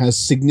it has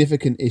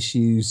significant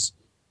issues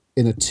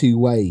in a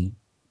two-way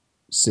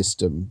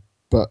system.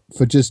 But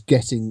for just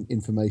getting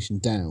information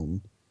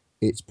down,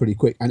 it's pretty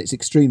quick, and it's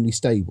extremely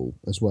stable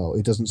as well.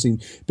 It doesn't seem,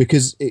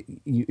 because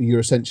you're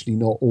essentially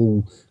not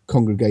all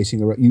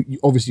congregating around.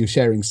 Obviously you're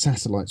sharing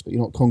satellites, but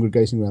you're not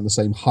congregating around the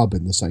same hub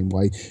in the same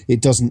way.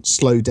 It doesn't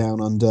slow down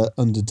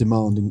under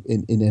demand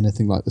in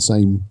anything like the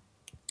same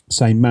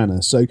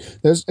manner. So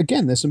there's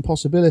some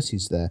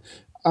possibilities there.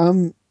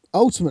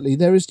 Ultimately,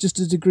 there is just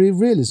a degree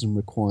of realism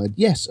required.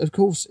 Yes, of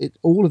course,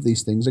 all of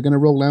these things are going to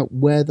roll out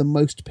where the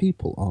most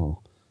people are.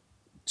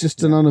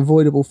 Just an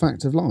unavoidable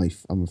fact of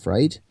life, I'm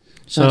afraid.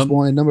 So that's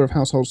why a number of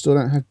households still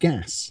don't have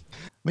gas.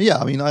 Yeah,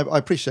 I mean, I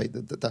appreciate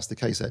that's the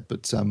case, Ed,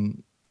 but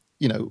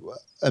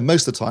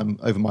most of the time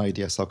over my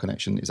ADSL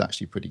connection is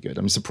actually pretty good.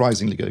 I mean,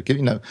 surprisingly good.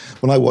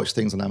 When I watch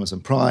things on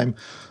Amazon Prime,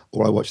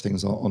 or I watch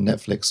things on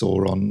Netflix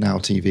or on Now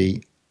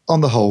TV,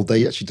 on the whole,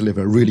 they actually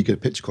deliver a really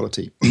good picture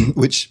quality,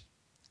 which,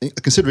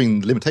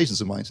 considering the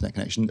limitations of my internet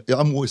connection,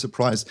 I'm always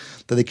surprised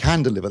that they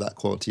can deliver that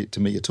quality to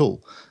me at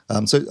all.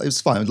 So it was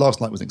fine.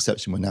 Last night was an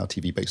exception when Now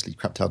TV basically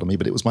crapped out on me,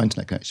 but it was my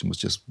internet connection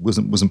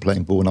wasn't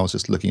playing ball, and I was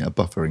just looking at a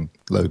buffering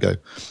logo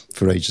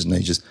for ages and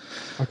ages.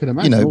 I can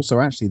imagine also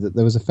actually that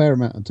there was a fair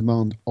amount of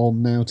demand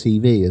on Now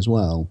TV as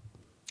well.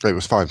 It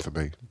was fine for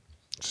me.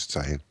 Just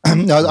saying.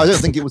 No, I don't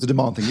think it was a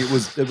demand thing.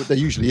 There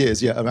usually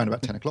is, around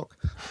about 10 o'clock.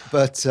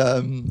 But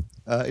in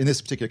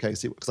this particular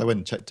case, because I went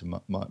and checked my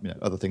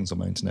other things on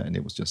my internet, and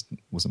it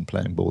wasn't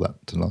playing ball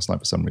that to last night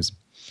for some reason.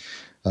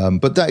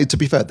 But to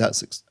be fair,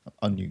 that's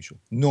unusual.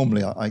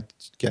 Normally, I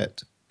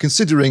get,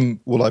 considering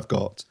what I've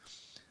got,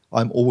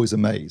 I'm always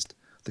amazed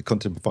that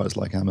content providers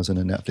like Amazon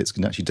and Netflix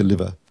can actually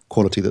deliver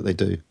quality that they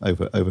do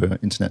over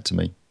internet to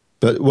me.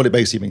 But what it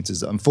basically means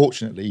is that,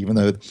 unfortunately, even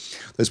though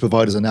those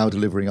providers are now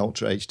delivering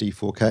Ultra HD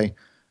 4K,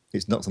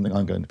 it's not something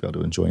I'm going to be able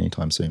to enjoy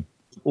anytime soon.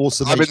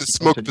 Also, I'm in the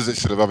smug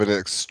position of having an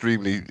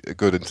extremely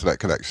good internet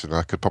connection.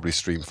 I could probably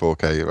stream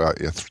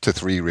 4K to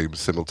 3 rooms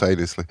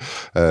simultaneously,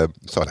 so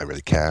I don't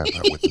really care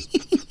about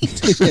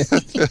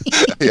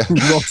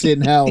Rot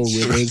in hell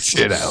with us.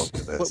 In hell.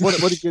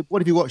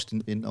 What have you watched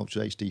in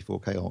Ultra HD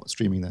 4K or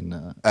streaming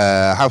then?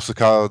 House of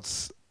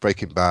Cards,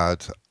 Breaking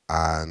Bad,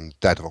 and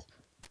Daredevil.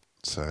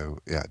 So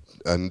yeah,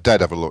 and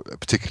Daredevil looked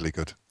particularly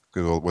good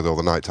with all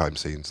the nighttime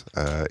scenes.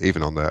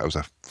 Even on there, it was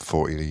a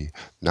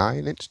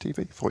 49-inch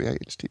TV,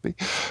 48-inch TV,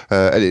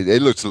 and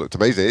it looked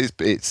amazing.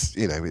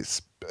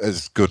 It's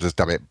as good as,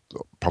 damn it,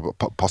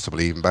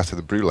 possibly even better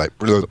than Blu-ray.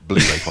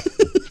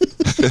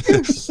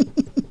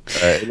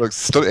 It looks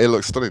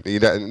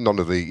stunning. None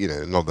of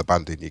the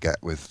banding you get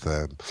with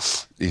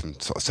even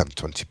sort of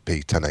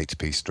 720p,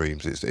 1080p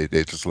streams.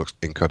 It just looks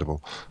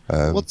incredible.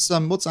 What's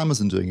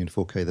Amazon doing in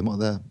 4K then? What are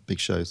their big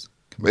shows?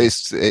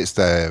 It's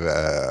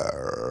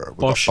their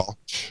Bosch.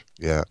 Bosch.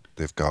 Yeah,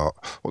 they've got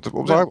what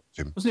was I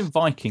watching? Wasn't it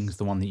Vikings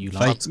the one that you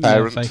liked?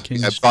 Parent.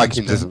 Vikings. Yeah,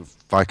 Vikings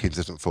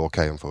isn't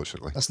 4K,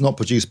 unfortunately. That's not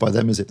produced by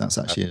them, is it? That's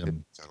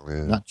actually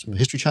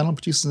History Channel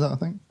produces that, I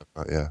think.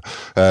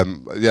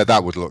 Yeah,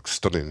 that would look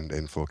stunning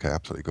in 4K,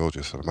 absolutely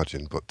gorgeous, I'd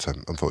imagine, but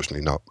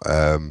unfortunately not.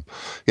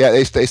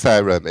 It's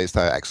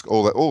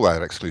all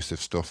their exclusive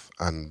stuff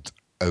and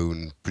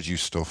own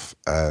produced stuff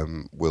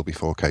will be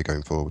 4K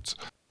going forwards.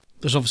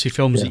 There's obviously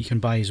films that you can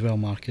buy as well,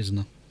 Mark, isn't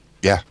there?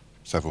 Yeah,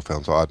 several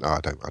films. I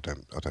don't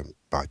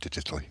buy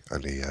digitally.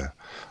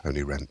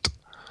 Only rent,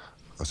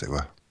 as it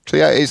were. So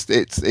yeah, it's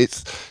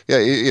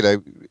you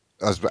know,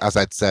 as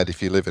Ed said,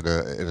 if you live in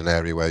an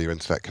area where your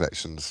internet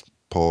connection's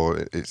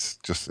poor, it's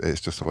just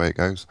the way it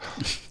goes.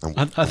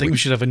 I think we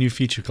should have a new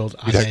feature called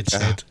As Ed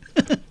Said.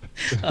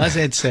 As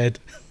Ed said.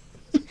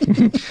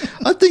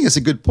 I think it's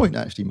a good point,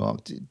 actually,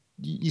 Mark.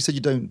 You said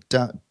you don't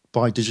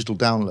buy digital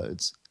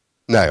downloads.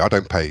 No, I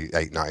don't pay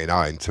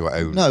 $8.99 to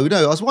own. No.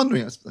 I was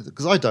wondering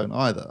because I don't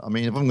either. I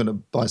mean, if I'm going to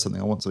buy something,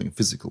 I want something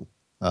physical.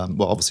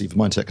 Well, obviously, for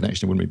my internet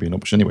connection, it wouldn't be an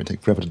option anyway. It'd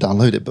take forever to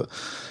download it. But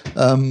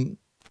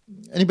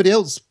anybody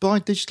else buy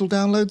digital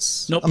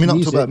downloads? Nope. I mean,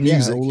 I'm talking about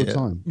music all the here.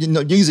 time.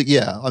 Music,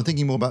 yeah. I'm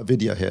thinking more about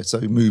video here, so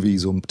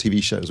movies or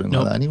TV shows or anything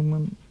like that.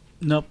 Anyone?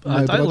 Nope. No,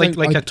 I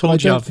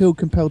told you, I don't feel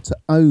compelled to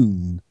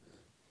own.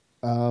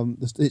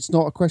 It's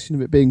not a question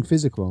of it being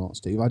physical or not,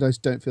 Steve. I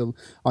just don't feel.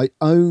 I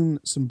own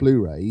some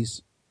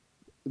Blu-rays,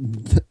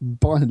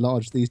 by and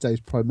large these days,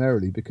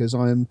 primarily because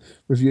I am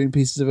reviewing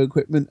pieces of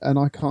equipment and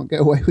I can't get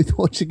away with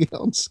watching it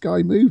on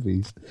Sky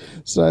Movies.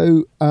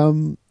 So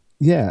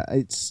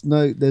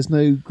there's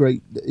no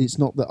great. It's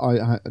not that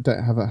I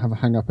don't have a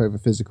hang up over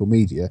physical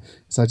media.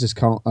 So I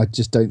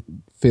just don't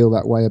feel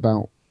that way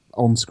about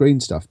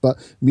on-screen stuff.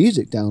 But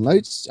music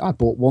downloads, I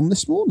bought one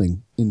this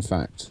morning, in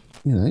fact.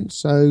 You know,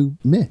 so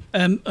meh.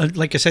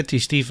 Like I said to you,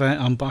 Steve,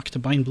 I'm back to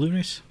buying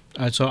Blu-rays.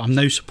 So I'm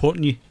now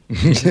supporting you.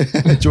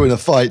 Join a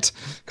fight.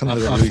 The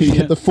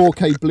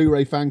 4K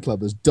Blu-ray fan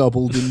club has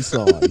doubled in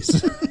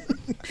size.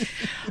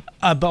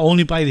 But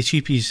only buy the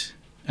cheapies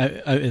out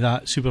of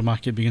that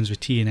supermarket begins with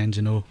T and ends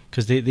in O,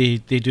 because they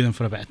do them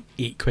for about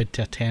 £8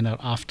 to a tenner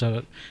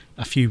after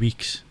a few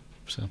weeks.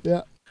 So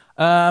yeah.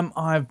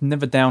 I've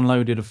never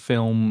downloaded a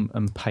film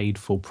and paid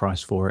full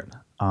price for it.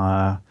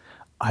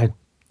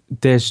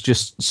 There's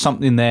just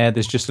something there.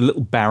 There's just a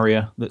little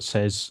barrier that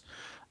says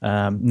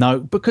no,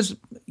 because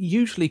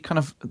usually kind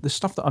of the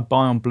stuff that I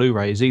buy on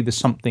Blu-ray is either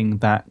something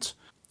that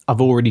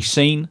I've already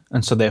seen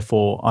and so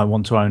therefore I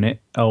want to own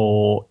it,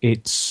 or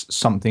it's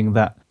something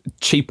that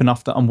cheap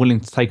enough that I'm willing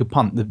to take a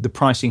punt. The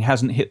pricing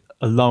hasn't hit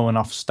a low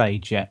enough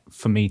stage yet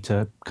for me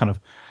to kind of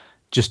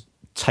just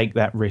take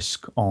that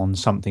risk on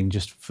something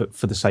just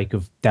for the sake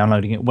of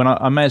downloading it when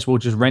I may as well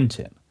just rent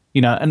it,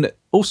 you know. And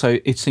also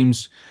it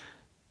seems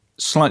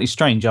slightly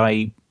strange.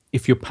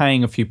 If you're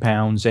paying a few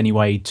pounds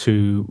anyway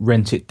to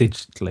rent it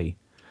digitally,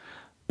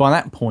 by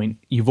that point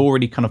you've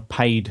already kind of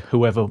paid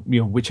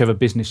whichever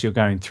business you're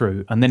going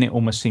through, and then it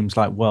almost seems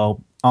like,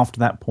 well, after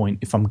that point,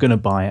 if I'm going to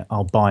buy it,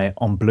 I'll buy it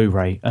on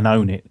Blu-ray and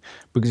own it,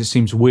 because it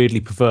seems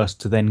weirdly perverse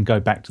to then go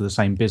back to the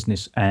same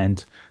business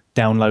and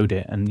download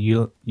it, and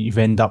you've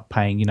end up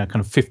paying kind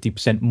of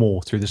 50%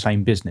 more through the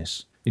same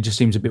business. It just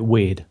seems a bit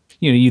weird.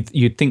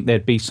 You'd think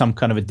there'd be some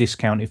kind of a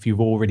discount if you've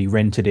already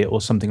rented it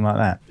or something like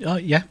that.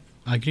 Yeah,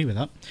 I agree with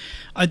that.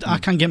 I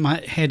can't get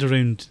my head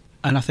around,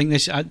 and I think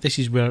this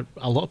is where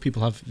a lot of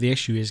people have the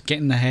issue, is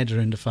getting the head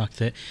around the fact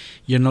that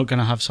you're not going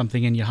to have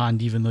something in your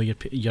hand even though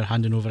you're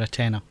handing over a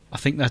tenner. I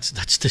think that's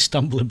the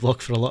stumbling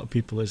block for a lot of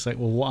people. It's like,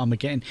 well, what am I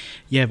getting?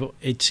 Yeah, but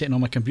it's sitting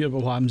on my computer,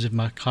 but what happens if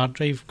my hard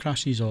drive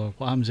crashes, or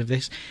what happens if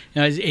this?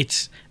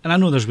 It's and I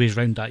know there's ways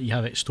around that. You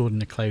have it stored in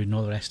the cloud and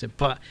all the rest of it,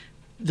 but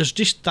there's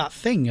just that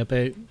thing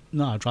about,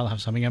 no, I'd rather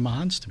have something in my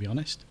hands, to be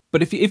honest.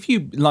 But if you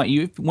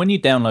when you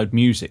download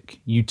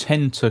music, you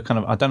tend to kind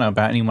of, I don't know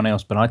about anyone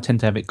else, but I tend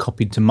to have it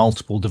copied to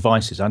multiple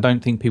devices. I don't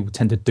think people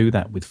tend to do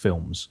that with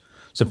films.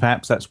 So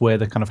perhaps that's where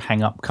the kind of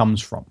hang up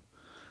comes from,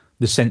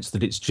 the sense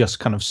that it's just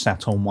kind of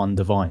sat on one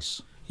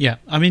device. Yeah,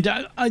 I mean,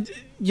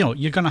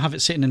 you're going to have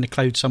it sitting in the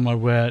cloud somewhere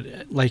where,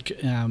 like,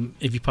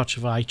 if you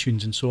purchase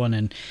iTunes and so on,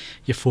 and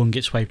your phone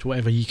gets wiped, or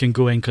whatever, you can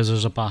go in because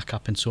there's a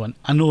backup and so on.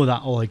 I know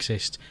that all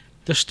exists.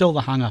 There's still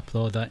the hang up,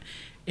 though, that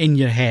in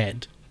your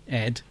head,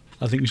 Ed,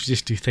 I think we should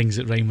just do things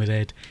that rhyme with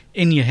Ed.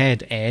 In your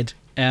head, Ed,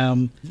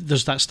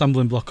 there's that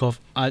stumbling block of,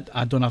 I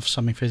don't have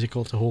something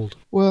physical to hold.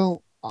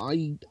 Well,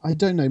 I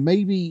don't know.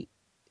 Maybe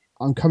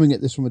I'm coming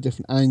at this from a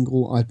different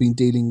angle. I've been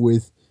dealing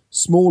with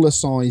smaller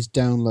size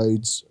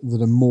downloads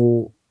that are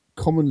more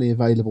commonly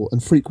available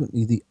and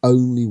frequently the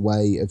only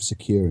way of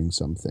securing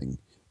something.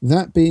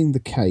 That being the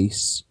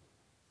case,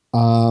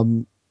 I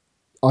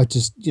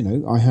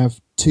have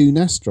two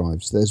NAS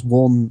drives. There's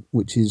one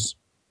which is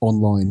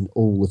online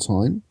all the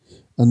time,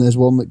 and there's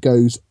one that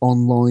goes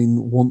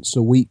online once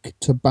a week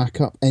to back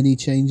up any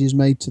changes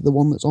made to the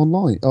one that's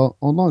online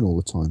all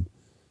the time.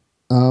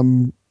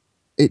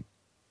 It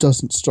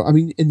doesn't strike. I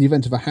mean, in the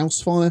event of a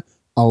house fire,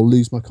 I'll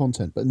lose my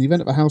content. But in the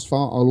event of a house fire,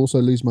 I'll also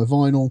lose my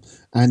vinyl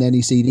and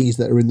any CDs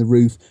that are in the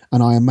roof,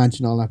 and I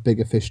imagine I'll have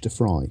bigger fish to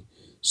fry.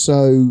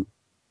 So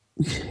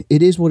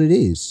it is what it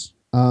is.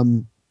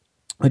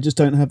 I just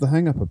don't have the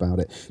hang up about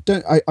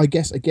it. I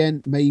guess,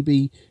 again,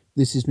 maybe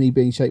this is me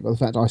being shaped by the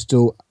fact I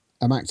still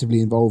am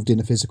actively involved in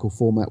a physical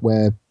format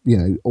where,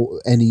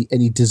 or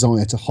any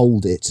desire to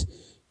hold it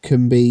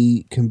can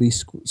be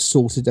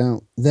sorted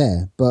out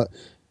there. But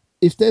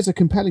if there's a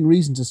compelling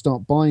reason to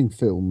start buying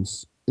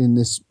films in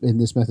this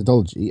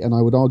methodology, and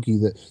I would argue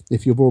that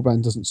if your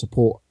broadband doesn't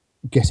support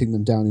getting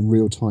them down in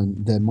real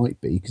time, there might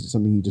be, because it's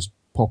something you just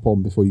pop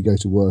on before you go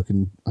to work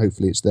and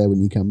hopefully it's there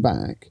when you come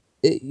back.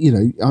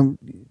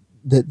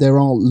 There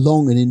are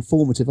long and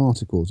informative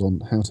articles on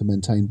how to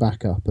maintain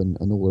backup and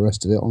all the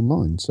rest of it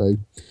online. So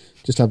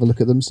just have a look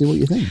at them and see what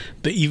you think.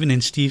 But even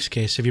in Steve's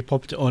case, if you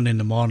popped it on in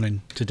the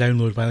morning to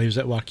download while he was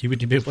at work, he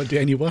wouldn't be able to do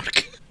any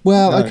work.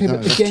 Well, okay,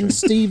 but again,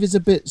 Steve is a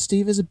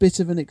bit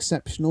of an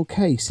exceptional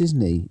case, isn't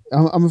he?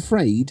 I'm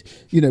afraid,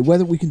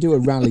 whether we can do a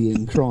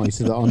rallying cry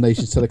to our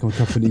nation's telecom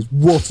companies,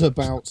 what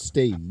about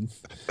Steve?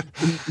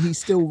 He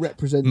still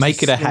represents...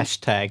 Make it a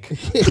hashtag.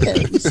 Yeah,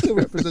 he still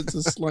represents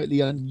a slightly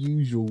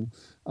unusual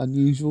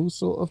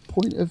sort of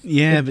point of...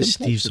 Yeah, of but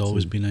Steve's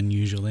always been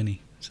unusual, isn't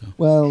he? So.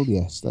 Well,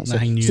 yes, that's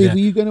it. Steve, were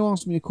you going to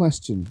ask me a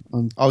question?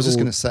 I was just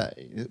going to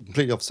say,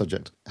 completely off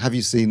subject, have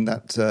you seen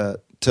that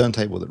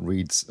turntable that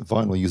reads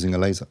vinyl using a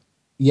laser?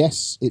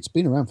 Yes, it's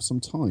been around for some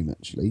time,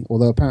 actually,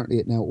 although apparently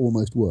it now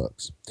almost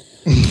works.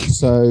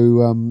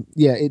 So,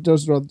 it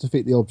does rather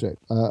defeat the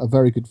object. A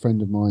very good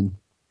friend of mine,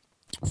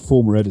 a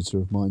former editor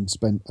of mine,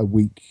 spent a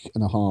week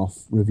and a half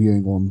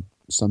reviewing one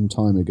some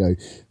time ago. And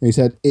he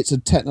said, it's a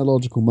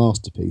technological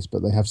masterpiece,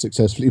 but they have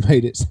successfully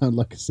made it sound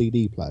like a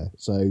CD player.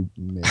 So,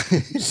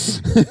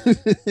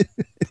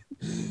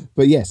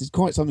 but yes, it's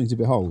quite something to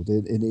behold,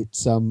 and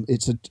it's an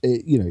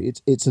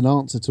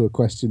answer to a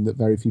question that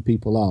very few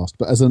people asked.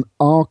 But as an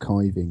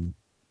archiving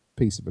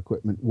piece of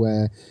equipment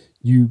where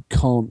you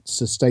can't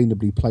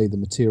sustainably play the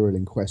material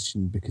in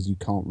question because you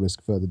can't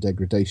risk further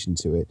degradation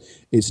to it,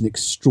 it's an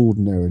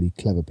extraordinarily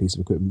clever piece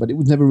of equipment. But it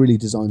was never really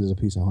designed as a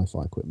piece of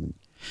hi-fi equipment.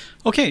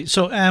 Okay,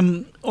 so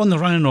on the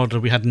running order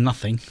we had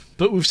nothing,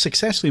 but we've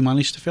successfully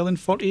managed to fill in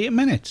 48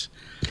 minutes.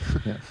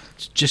 Yeah.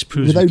 It just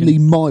proves with only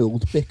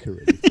mild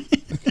bickering.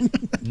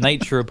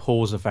 Nature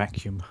abhors a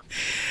vacuum.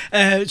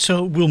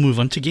 So we'll move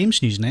on to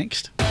games news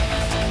next.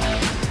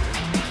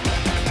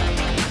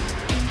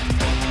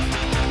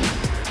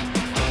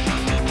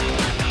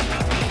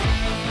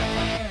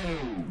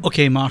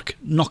 Okay, Mark,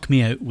 knock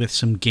me out with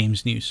some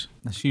games news.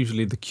 That's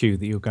usually the cue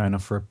that you're going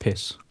off for a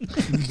piss.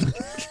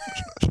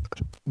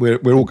 We're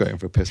all going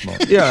for a piss,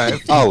 Mark. Yeah,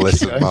 I'll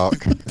listen,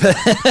 Mark.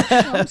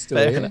 I'm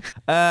still here.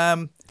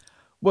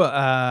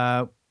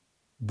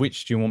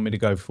 Which do you want me to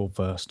go for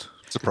first?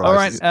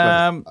 Surprise. All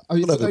right.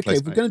 Okay,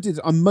 if we're going to do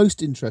this, I'm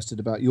most interested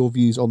about your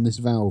views on this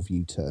Valve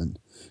U-turn,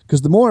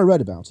 because the more I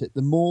read about it,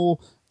 the more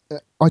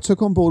I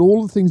took on board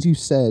all the things you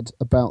said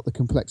about the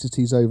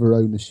complexities over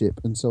ownership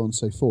and so on and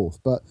so forth.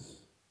 But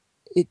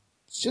it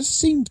just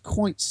seemed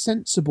quite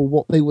sensible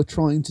what they were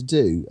trying to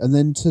do, and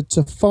then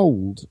to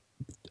fold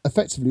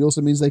effectively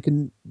also means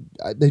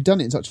they've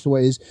done it in such a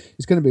way as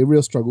it's going to be a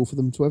real struggle for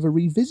them to ever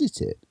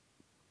revisit it.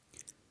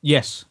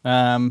 Yes,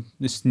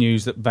 this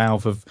news that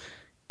Valve have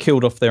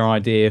killed off their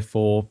idea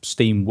for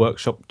Steam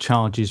Workshop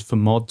charges for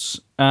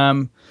mods.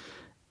 I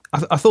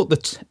thought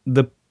that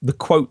the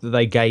quote that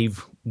they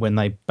gave when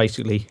they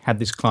basically had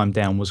this climb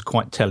down was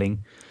quite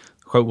telling.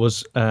 The quote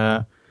was,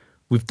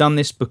 "We've done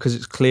this because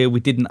it's clear we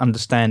didn't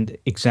understand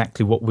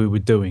exactly what we were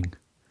doing."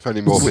 If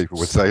only more people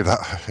would say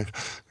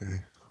that.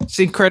 It's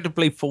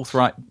incredibly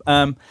forthright.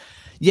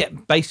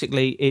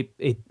 Basically,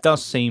 it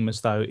does seem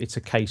as though it's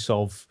a case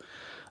of,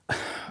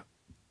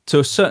 to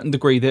a certain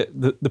degree,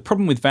 that the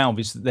problem with Valve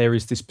is that there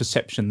is this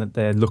perception that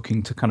they're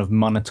looking to kind of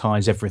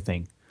monetize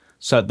everything.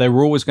 So they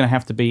were always going to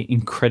have to be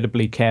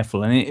incredibly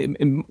careful. And it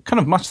kind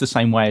of much the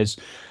same way as,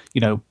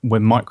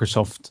 when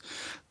Microsoft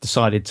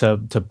decided to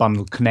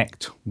bundle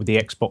Kinect with the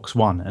Xbox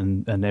One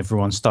and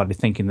everyone started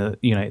thinking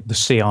that, the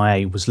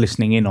CIA was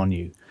listening in on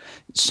you.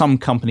 Some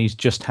companies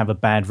just have a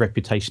bad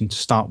reputation to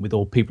start with,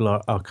 or people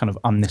are kind of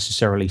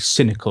unnecessarily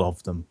cynical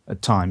of them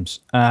at times.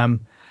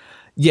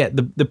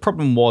 The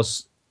problem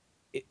was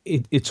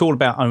it's all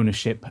about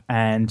ownership.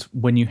 And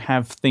when you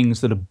have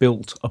things that are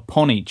built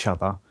upon each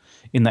other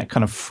in that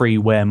kind of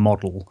freeware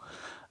model,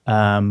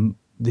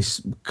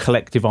 this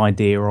collective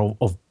idea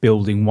of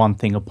building one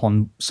thing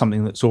upon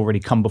something that's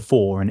already come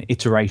before and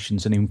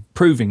iterations and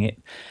improving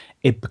it,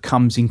 it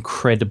becomes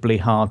incredibly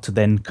hard to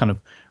then kind of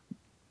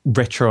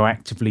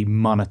retroactively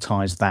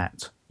monetize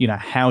that.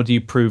 How do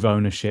you prove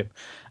ownership?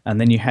 And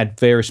then you had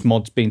various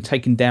mods being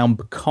taken down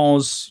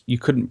because you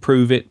couldn't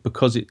prove it,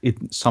 because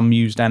some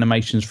used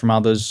animations from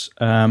others.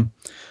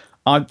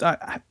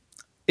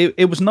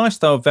 It was nice,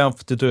 though, of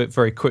Valve to do it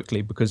very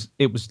quickly, because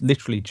it was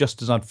literally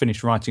just as I'd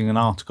finished writing an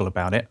article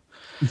about it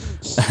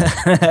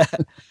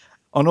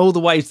on all the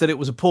ways that it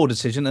was a poor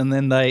decision, and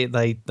then they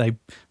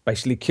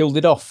basically killed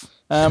it off.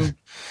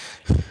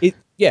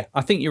 Yeah,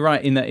 I think you're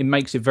right in that it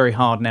makes it very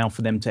hard now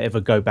for them to ever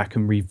go back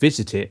and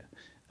revisit it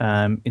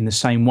in the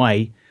same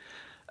way.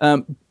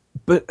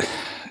 But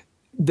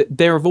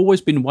there have always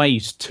been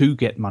ways to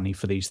get money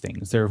for these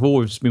things. There have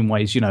always been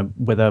ways,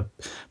 whether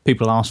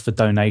people ask for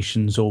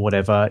donations or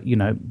whatever.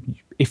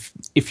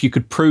 If you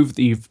could prove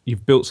that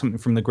you've built something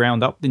from the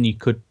ground up, then you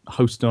could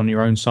host it on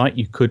your own site.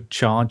 You could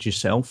charge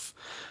yourself.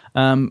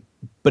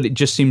 But it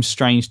just seems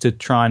strange to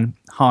try and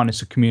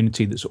harness a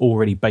community that's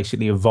already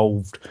basically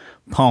evolved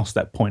past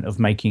that point of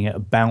making it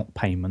about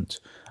payment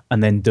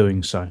and then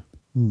doing so.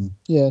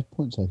 Yeah,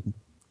 point taken.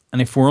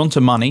 And if we're onto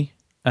money,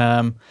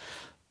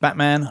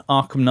 Batman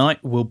Arkham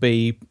Knight will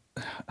be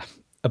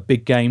a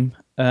big game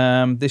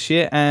this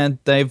year, and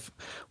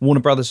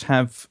Warner Brothers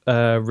have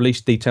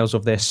released details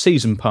of their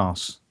season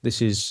pass.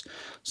 This is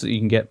so that you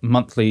can get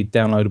monthly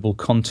downloadable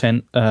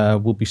content.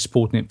 We'll be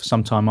supporting it for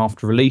some time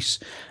after release,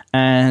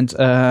 and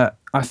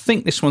I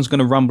think this one's going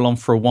to rumble on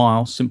for a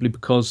while, simply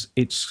because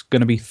it's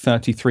going to be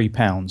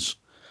 £33,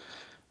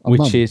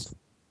 which is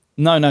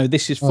no.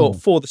 This is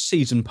for the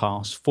season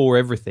pass for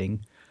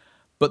everything.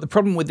 But the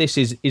problem with this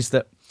is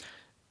that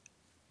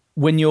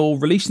when you're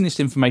releasing this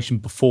information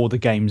before the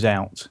game's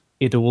out,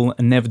 it will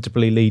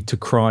inevitably lead to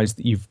cries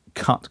that you've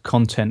cut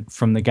content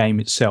from the game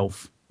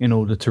itself in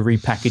order to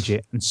repackage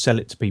it and sell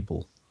it to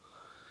people.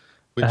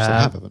 Which they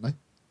have, haven't they?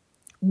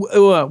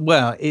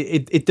 Well,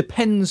 it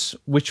depends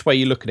which way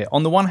you look at it.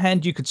 On the one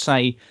hand, you could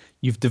say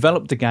you've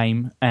developed a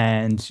game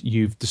and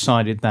you've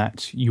decided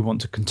that you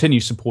want to continue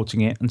supporting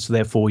it, and so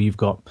therefore you've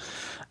got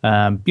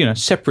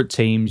separate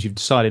teams. You've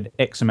decided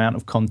X amount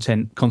of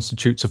content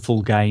constitutes a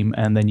full game,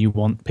 and then you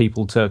want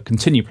people to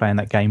continue playing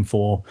that game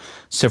for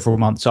several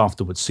months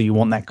afterwards. So you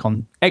want that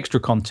extra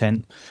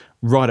content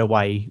right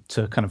away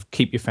to kind of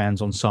keep your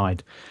fans on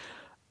side.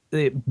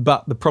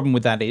 But the problem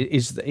with that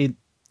is that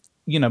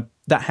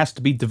that has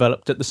to be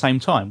developed at the same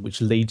time,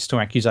 which leads to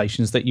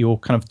accusations that you're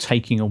kind of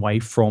taking away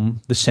from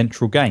the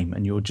central game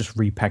and you're just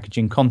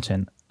repackaging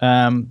content.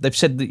 They've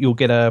said that you'll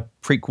get a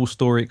prequel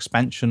story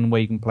expansion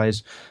where you can play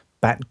as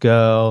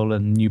Batgirl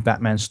and new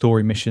Batman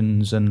story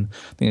missions, and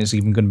I think there's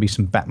even going to be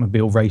some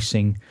Batmobile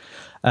racing.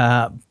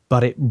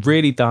 But it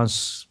really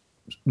does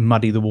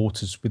muddy the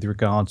waters with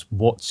regards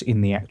what's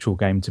in the actual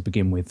game to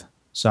begin with.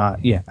 So,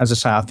 yeah, as I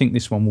say, I think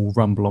this one will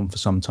rumble on for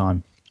some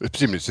time.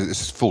 Presumably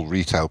it's full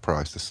retail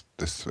price.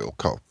 This will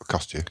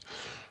cost you.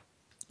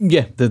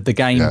 Yeah, the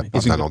game. Yeah,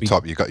 and then on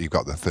top you've got the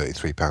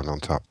 £33 on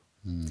top.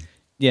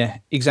 Yeah,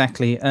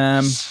 exactly.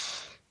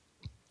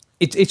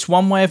 It's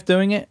one way of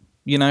doing it.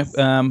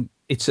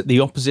 It's at the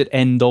opposite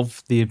end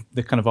of the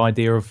kind of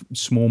idea of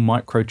small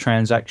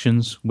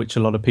microtransactions, which a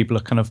lot of people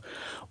are kind of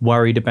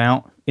worried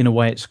about. In a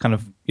way, it's kind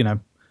of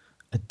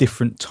a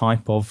different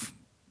type of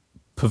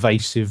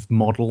pervasive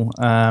model.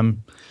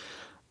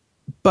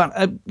 But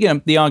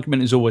the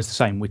argument is always the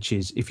same, which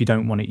is if you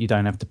don't want it, you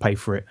don't have to pay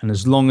for it. And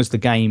as long as the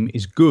game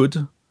is good,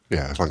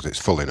 yeah, as long as it's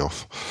full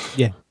enough.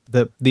 Yeah,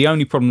 the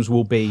only problems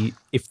will be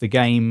if the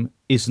game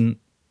isn't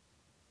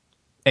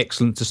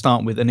excellent to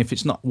start with, and if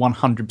it's not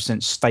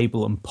 100%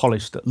 stable and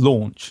polished at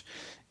launch,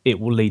 it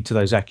will lead to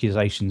those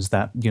accusations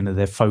that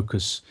their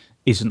focus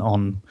isn't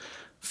on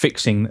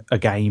fixing a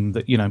game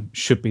that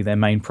should be their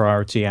main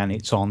priority, and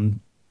it's on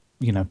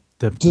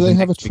Do they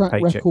have a track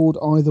record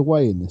either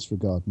way in this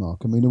regard,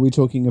 Mark? I mean, are we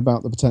talking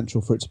about the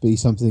potential for it to be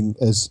something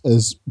as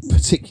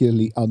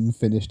particularly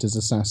unfinished as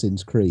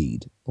Assassin's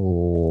Creed,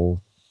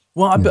 or?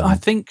 Well, I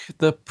think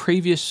the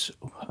previous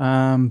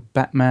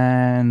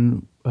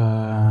Batman,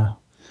 I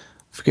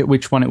forget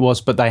which one it was,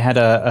 but they had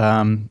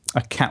a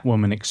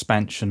Catwoman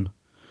expansion,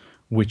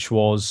 which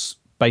was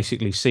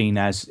basically seen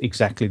as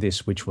exactly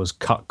this, which was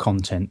cut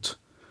content,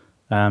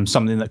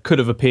 something that could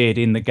have appeared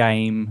in the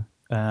game.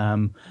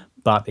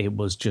 But it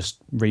was just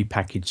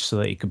repackaged so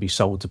that it could be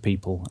sold to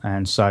people.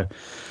 And so,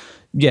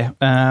 yeah,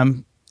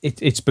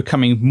 it's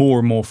becoming more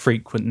and more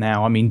frequent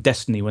now. I mean,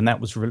 Destiny, when that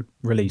was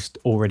released,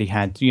 already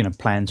had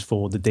plans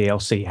for the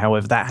DLC.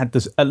 However, that had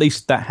at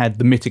least that had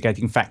the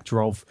mitigating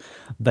factor of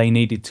they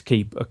needed to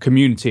keep a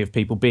community of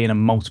people, being a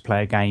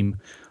multiplayer game,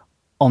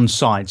 on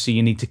side. So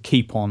you need to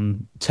keep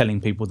on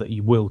telling people that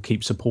you will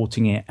keep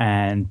supporting it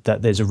and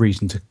that there's a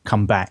reason to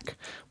come back.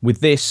 With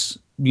this,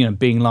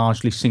 being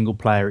largely single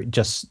player, it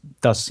just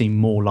does seem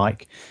more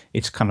like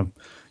it's kind of,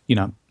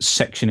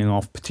 sectioning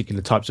off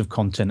particular types of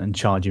content and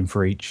charging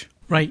for each.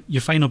 Right,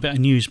 your final bit of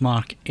news,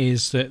 Mark,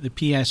 is that the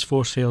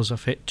PS4 sales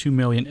have hit 2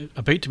 million,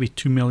 about to be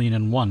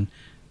 2,000,001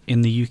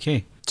 in the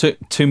UK.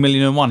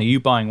 2,000,001. Are you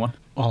buying one?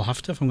 I'll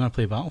have to if I'm going to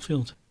play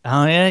Battlefield.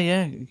 Oh,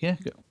 yeah.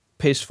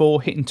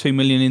 PS4 hitting 2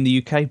 million in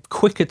the UK,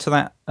 quicker to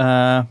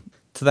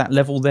that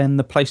level than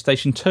the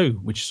PlayStation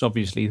 2, which is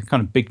obviously the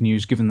kind of big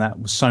news, given that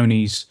was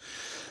Sony's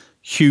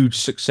huge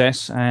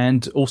success,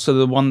 and also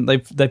the one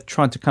they've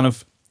tried to kind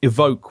of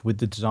evoke with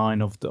the design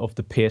of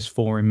the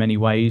PS4 in many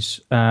ways.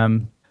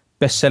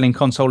 Best-selling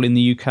console in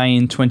the UK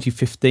in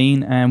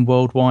 2015, and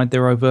worldwide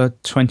they're over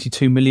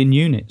 22 million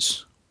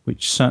units,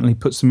 which certainly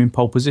puts them in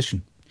pole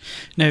position.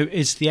 Now,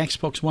 is the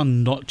Xbox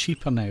One not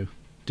cheaper now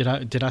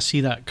Did I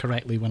see that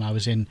correctly when I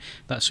was in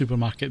that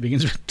supermarket that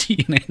begins with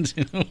T and ends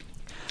in O?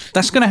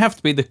 That's going to have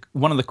to be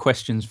one of the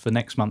questions for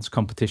next month's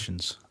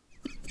competitions.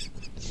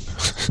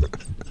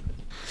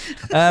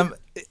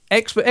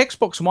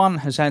 Xbox One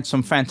has had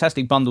some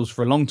fantastic bundles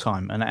for a long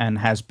time, and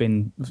has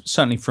been,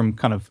 certainly from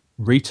kind of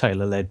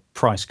retailer-led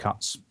price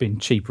cuts, been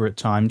cheaper at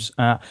times.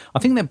 I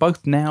think they're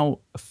both now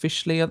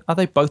officially. Are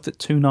they both at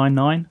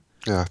 $299?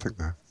 Yeah, I think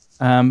they're.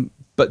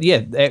 But yeah,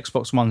 the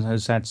Xbox One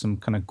has had some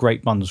kind of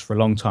great bundles for a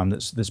long time.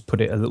 That's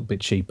put it a little bit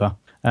cheaper.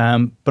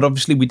 But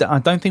obviously, I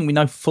don't think we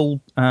know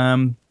full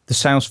the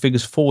sales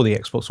figures for the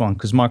Xbox One,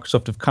 because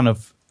Microsoft have kind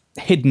of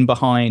hidden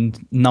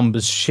behind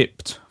numbers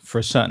shipped for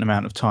a certain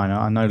amount of time.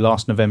 I know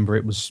last November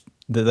it was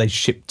that they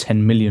shipped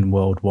 10 million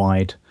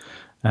worldwide.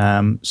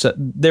 So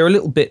they're a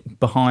little bit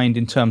behind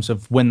in terms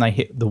of when they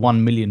hit the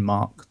 1 million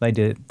mark. They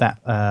did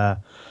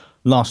that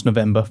last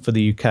November for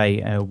the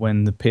UK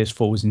when the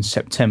PS4 was in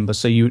September.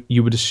 So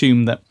you would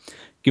assume that,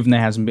 given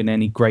there hasn't been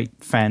any great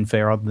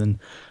fanfare other than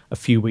a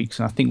few weeks,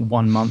 and I think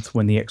 1 month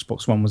when the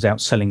Xbox One was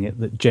outselling it,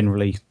 that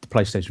generally the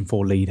PlayStation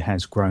 4 lead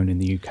has grown in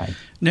the UK.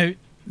 Now,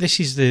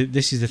 this is the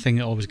thing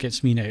that always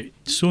gets me now.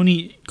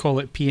 Sony call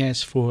it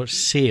PS4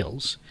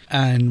 sales,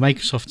 and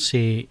Microsoft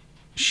say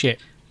ship.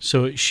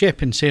 So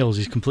ship and sales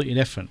is completely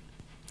different,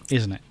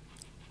 isn't it?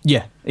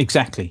 Yeah,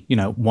 exactly.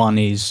 One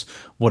is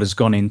what has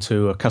gone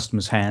into a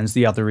customer's hands.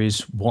 The other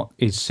is what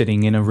is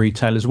sitting in a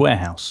retailer's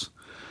warehouse.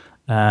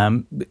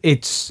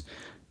 It's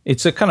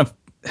a kind of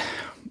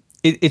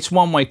it's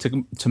one way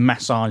to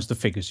massage the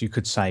figures, you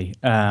could say,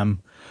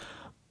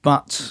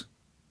 but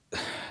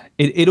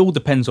it all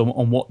depends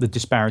on what the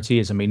disparity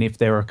is. I mean, if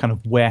there are kind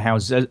of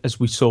warehouses, as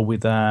we saw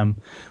with the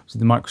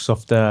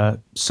Microsoft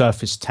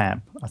Surface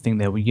tab, I think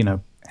there were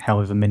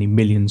however many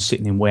millions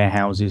sitting in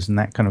warehouses and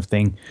that kind of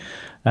thing.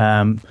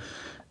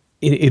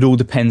 It all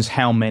depends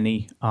how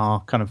many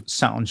are kind of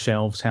sat on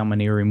shelves, how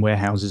many are in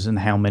warehouses, and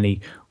how many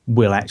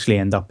will actually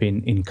end up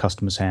in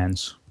customers'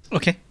 hands.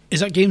 Okay. Is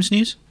that games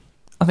news?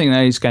 I think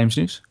that is games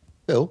news.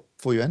 Bill,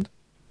 before you end,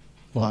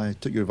 I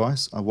took your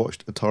advice. I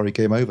watched Atari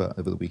Game Over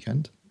the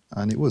weekend,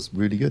 and it was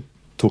really good.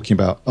 Talking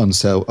about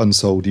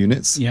unsold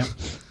units. Yeah.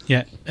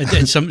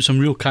 And some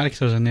real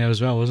characters in there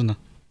as well, wasn't there?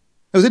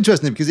 It was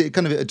interesting because it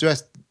kind of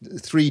addressed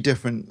 3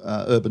 different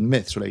urban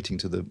myths relating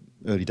to the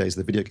early days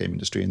of the video game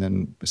industry, and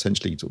then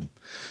essentially sort of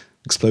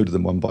exploded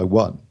them one by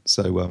one.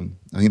 So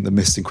I think the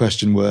myths in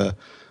question were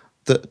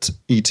that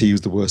E.T.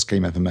 was the worst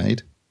game ever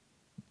made,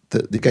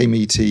 that the game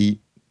E.T.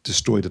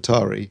 destroyed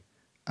Atari,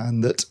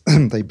 and that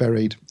they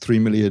buried 3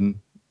 million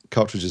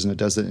cartridges in a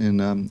desert in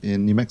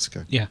New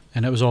Mexico. Yeah,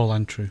 and it was all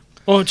untrue.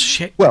 Oh,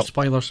 shit. Well,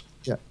 spoilers.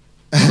 Yeah.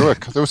 There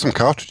were some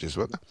cartridges,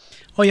 weren't there?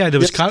 Oh, yeah, there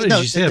was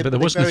cartridges there, but there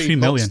wasn't the 3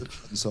 million.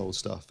 Unsold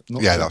stuff.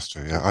 Yeah, that's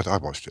true. Yeah, I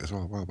watched it as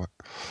well a while back.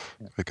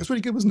 Yeah. It was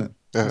really good, wasn't it?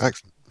 Yeah,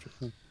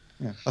 excellent.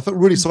 Yeah, I felt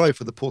really sorry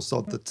for the poor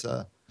sod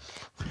that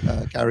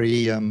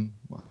Gary, I've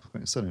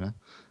forgotten his surname now,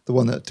 the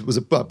one that was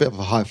a bit of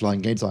a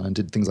high-flying game designer and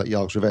did things like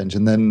Yarg's Revenge,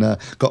 and then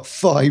got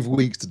 5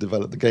 weeks to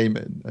develop the game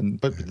in,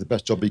 and did the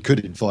best job he could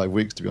in 5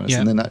 weeks, to be honest,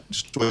 and then that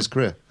destroyed his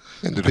career.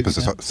 Ended up as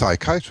a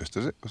psychiatrist,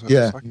 is it?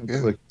 Yeah,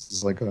 a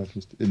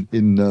psychiatrist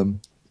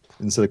in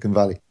Silicon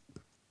Valley.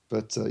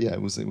 But it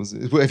was.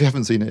 If you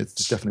haven't seen it,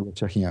 it's definitely worth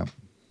checking out.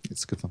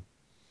 It's good fun.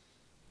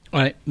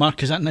 All right,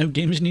 Mark, is that now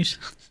games news?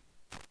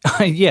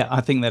 Yeah, I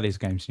think that is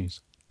games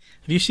news.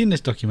 Have you seen this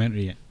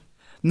documentary yet?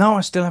 No,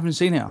 I still haven't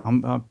seen it.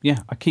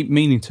 I keep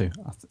meaning to.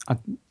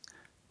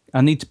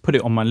 I need to put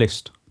it on my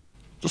list.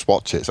 Just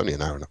watch it. It's only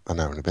an hour and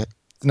a bit.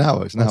 It's an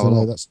hour. I don't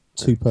know. That's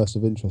 2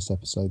 Person of Interest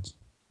episodes.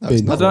 No,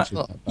 it's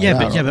not.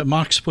 But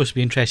Mark's supposed to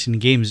be interested in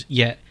games,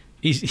 yet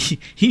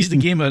he's the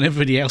gamer and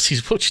everybody else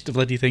has watched the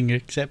bloody thing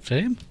except for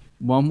him.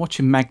 Well, I'm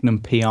watching Magnum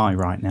P.I.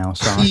 right now,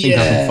 so I think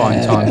I can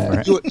find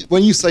time for it.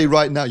 When you say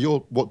right now,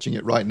 you're watching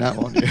it right now,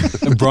 aren't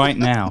you? Right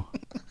now.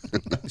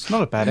 It's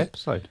not a bad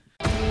episode.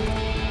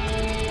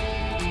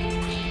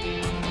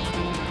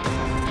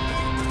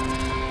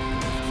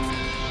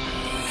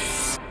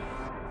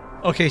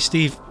 Okay,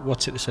 Steve,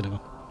 what's at the cinema?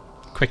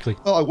 Quickly.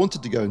 Well, I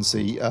wanted to go and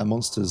see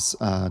Monsters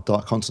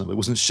Dark Continent, but it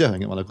wasn't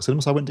showing at my local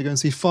cinema, so I went to go and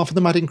see Far From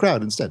the Madding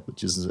Crowd instead,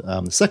 which is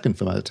the second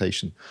film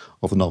adaptation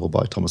of the novel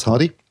by Thomas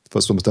Hardy. The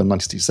first one was done in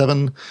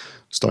 1967,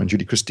 starring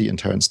Julie Christie and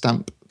Terence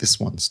Stamp. This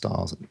one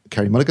stars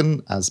Carey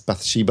Mulligan as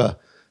Bathsheba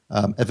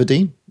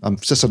Everdeen.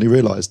 I've just suddenly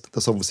realised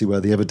that's obviously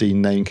where the Everdeen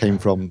name came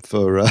from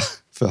for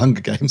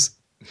Hunger Games,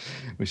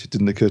 which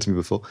didn't occur to me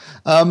before.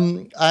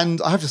 And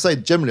I have to say,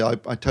 generally,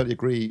 I totally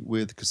agree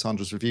with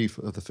Cassandra's review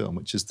of the film,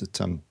 which is that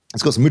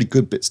it's got some really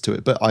good bits to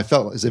it, but I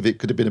felt as if it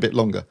could have been a bit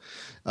longer.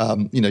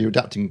 You're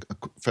adapting a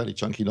fairly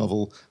chunky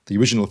novel. The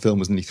original film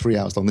was nearly 3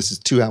 hours long. This is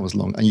 2 hours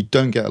long, and you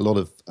don't get a lot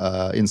of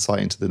insight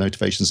into the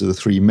motivations of the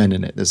 3 men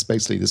in it. There's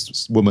basically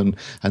this woman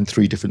and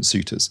 3 different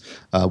suitors.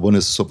 One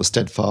is sort of a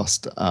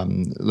steadfast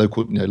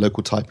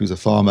local type who's a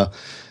farmer.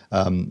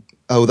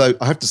 Although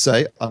I have to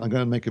say, I'm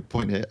going to make a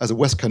point here, as a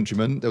West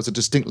Countryman, there was a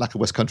distinct lack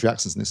of West Country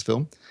accents in this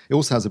film. It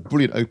also has a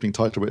brilliant opening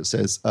title where it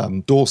says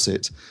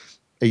Dorset,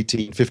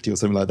 1850 or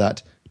something like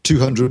that,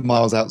 200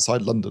 miles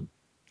outside London.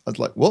 was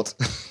like, what?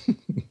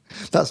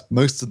 That's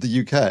most of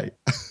the UK.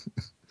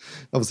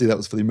 Obviously, that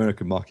was for the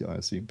American market, I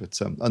assume, but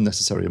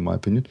unnecessary in my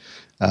opinion.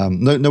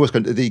 No West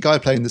Country. The guy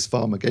playing this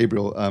farmer,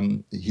 Gabriel,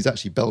 he's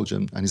actually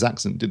Belgian, and his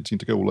accent didn't seem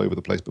to go all over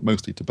the place, but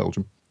mostly to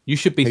Belgium. You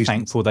should be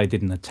thankful they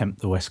didn't attempt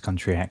the West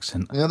Country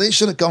accent. Yeah, they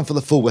should have gone for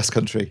the full West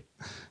Country.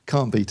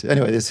 Can't beat it.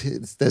 Anyway,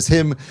 there's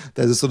him.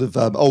 There's a sort of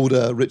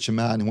older, richer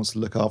man who wants to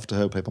look after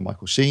her, played by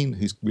Michael Sheen,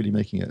 who's really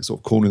making it sort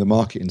of corner of the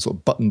market in sort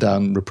of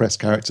button-down, repressed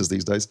characters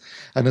these days.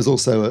 And there's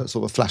also a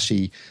sort of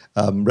flashy,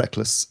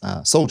 reckless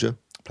soldier,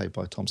 played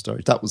by Tom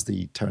Sturridge. That was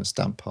the Terence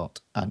Stamp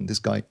part, and this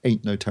guy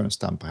ain't no Terence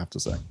Stamp, I have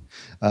to say.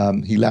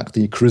 He lacked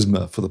the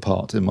charisma for the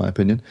part, in my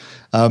opinion.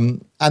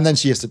 And then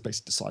she has to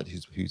basically decide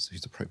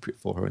who's appropriate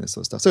for her and this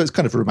sort of stuff. So it's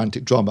kind of a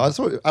romantic drama. I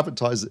saw it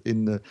advertised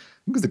in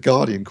the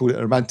Guardian, called it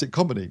a romantic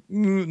comedy.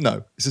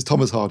 No, this is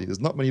Thomas Hardy. There's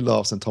not many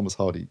laughs in Thomas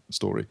Hardy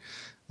story,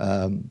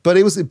 but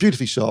it was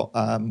beautifully shot,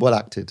 well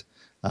acted.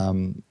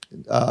 Could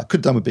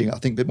have done with being, I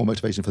think, a bit more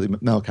motivation for the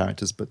male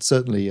characters, but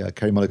certainly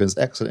Carey Mulligan's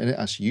excellent in it,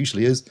 as she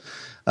usually is.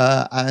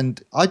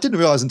 And I didn't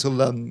realise until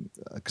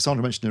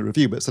Cassandra mentioned in a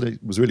review, but suddenly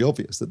it was really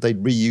obvious that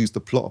they'd reused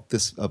the plot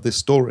of this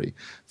story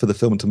for the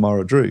film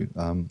Tamara Drew.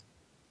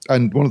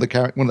 And one of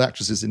the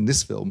actresses in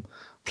this film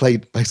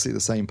played basically the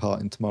same part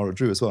in Tamara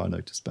Drew as well, I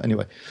noticed. But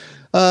anyway,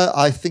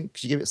 I think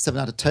she gave it 7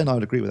 out of 10. I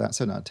would agree with that.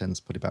 7 out of 10 is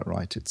pretty about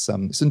right. It's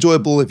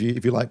enjoyable if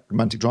you like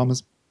romantic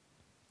dramas.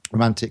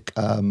 Romantic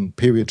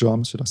period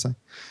dramas, should I say.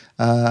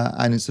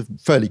 And it's a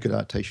fairly good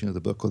adaptation of the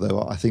book,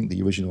 although I think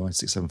the original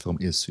 1967 film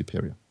is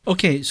superior.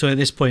 Okay, so at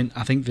this point,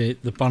 I think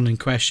the burning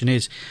question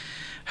is,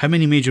 how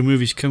many major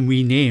movies can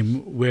we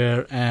name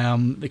where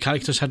the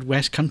characters had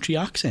West Country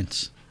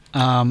accents?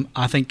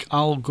 I think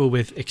I'll go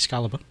with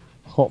Excalibur.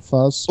 Hot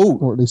Fuzz.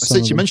 Oh,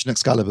 since you mentioned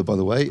Excalibur, by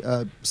the way,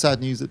 sad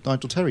news that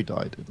Nigel Terry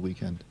died at the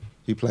weekend.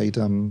 He played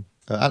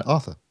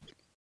Arthur.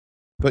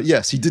 But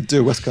yes, he did do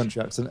a West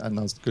Country accent, and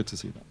that was good to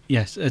see that.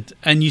 Yes,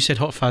 and you said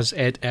Hot Fuzz,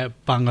 Ed,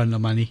 bang on the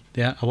money.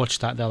 Yeah, I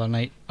watched that the other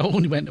night. I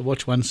only went to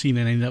watch one scene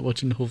and I ended up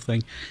watching the whole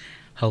thing.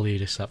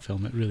 Hilarious, that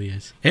film, it really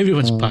is.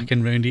 Everyone's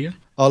packing round here.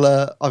 I've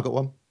got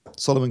one.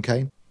 Solomon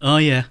Kane. Oh,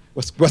 yeah.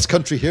 West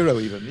Country hero,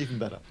 even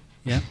better.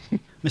 Yeah.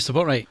 Mr.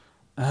 Boatwright.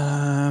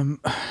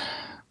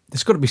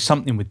 There's got to be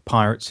something with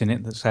pirates in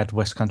it that's had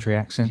West Country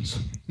accents.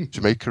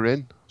 Jamaica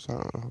Inn.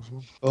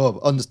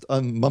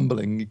 I'm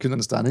mumbling. You couldn't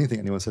understand anything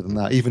anyone said in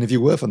that, even if you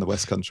were from the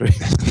West Country.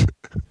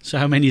 So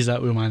how many is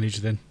that we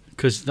managed then?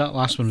 Because that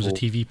last one was a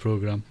TV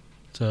programme.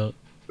 So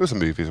it was a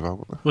movie as well,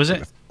 wasn't it? Was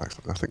it?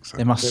 I think so.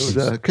 It must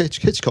be.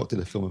 Hitchcock did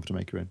a film of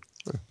Jamaica Inn.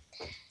 Yeah.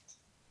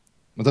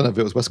 I don't know if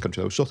it was West Country.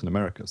 It was shot in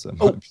America, so it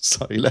might be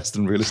slightly less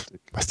than realistic.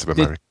 West of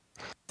America.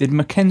 Did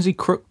Mackenzie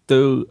Crook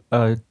do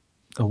a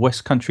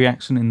West Country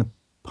accent in the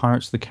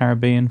Pirates of the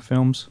Caribbean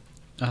films?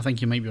 I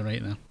think you might be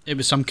right there. It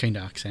was some kind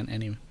of accent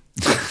anyway.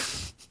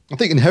 I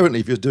think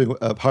inherently, if you're doing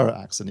a pirate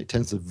accent, it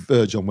tends to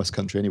verge on West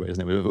Country anyway,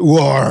 doesn't it?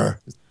 War.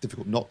 It's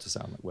difficult not to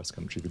sound like West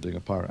Country if you're doing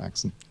a pirate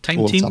accent.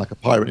 Or sound like a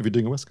pirate if you're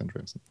doing a West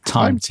Country accent.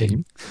 Time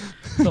Team.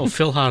 Oh,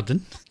 Phil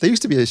Harden. There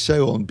used to be a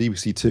show on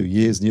BBC Two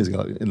years and years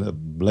ago, in the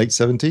late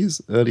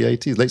 70s, early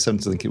 80s, late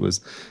 70s, I think it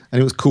was, and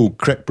it was called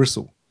Crep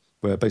Bristle,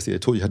 where basically they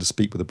taught you how to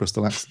speak with a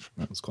Bristol accent.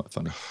 That was quite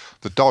funny.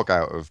 The dog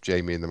out of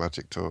Jamie and the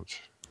Magic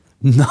Torch.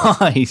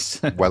 Nice.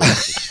 Well,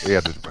 he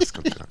had a West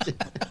Country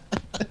accent.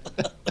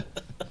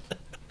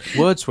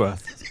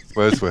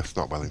 Wordsworth,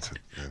 not Wellington.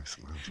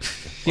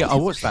 Yeah, I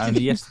watched that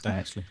only yesterday,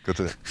 actually. Good,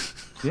 isn't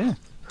it?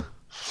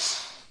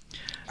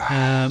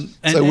 Yeah.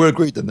 So we're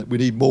agreed then that we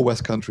need more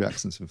West Country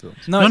accents in films.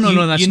 No,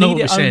 that's not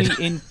what we said.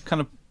 Only in kind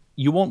of,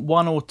 you want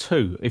one or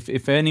two.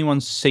 If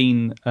anyone's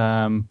seen,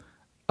 I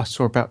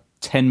saw about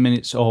 10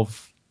 minutes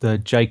of the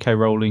J.K.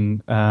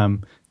 Rowling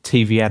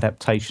TV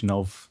adaptation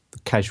of The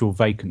Casual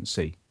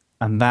Vacancy,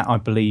 and that I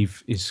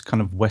believe is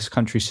kind of West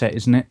Country set,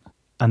 isn't it?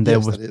 And there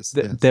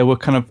there were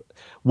kind of,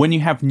 when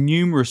you have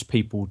numerous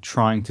people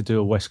trying to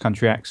do a West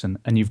Country accent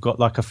and you've got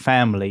like a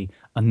family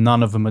and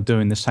none of them are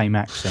doing the same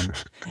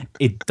accent,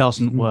 it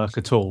doesn't work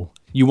at all.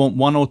 You want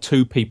one or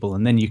two people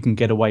and then you can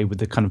get away with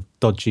the kind of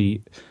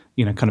dodgy,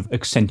 kind of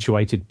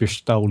accentuated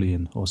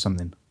Bristolian or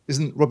something.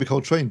 Isn't Robbie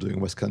Coltrane doing a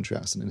West Country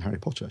accent in Harry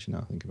Potter, actually,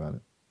 now I think about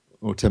it?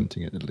 Or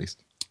attempting it, at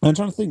least. I'm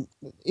trying to think.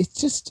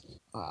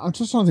 I'm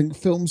just trying to think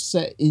films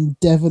set in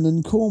Devon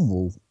and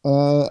Cornwall.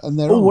 And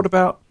they're what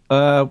about,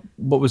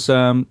 what was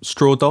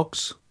Straw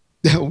Dogs?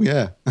 Oh,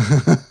 yeah.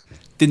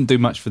 Didn't do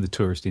much for the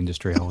tourist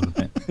industry, I will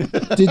admit.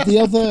 Did the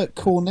other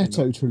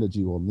Cornetto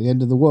trilogy one, The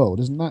End of the World,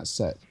 isn't that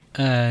set?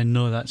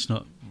 No, that's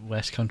not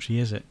West Country,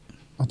 is it?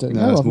 I don't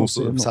know. It's more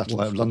sort of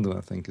satellite of London,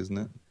 I think, isn't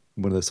it?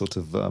 One of the sort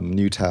of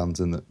new towns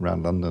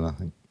around London, I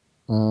think.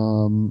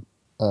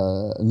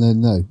 And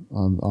then no,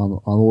 I'm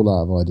all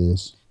out of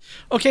ideas.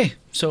 Okay,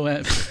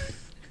 so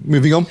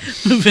moving on.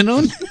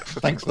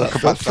 Thanks for that.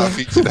 Come back to that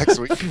feature next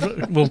week.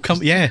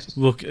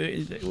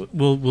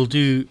 We'll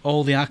do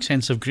all the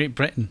accents of Great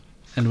Britain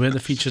and were they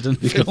featured in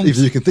If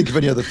films? you can think of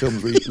any other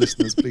films,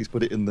 listeners, please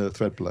put it in the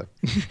thread below.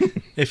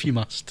 If you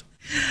must.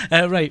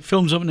 Right,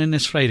 films opening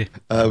this Friday.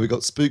 We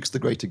got Spooks: The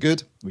Greater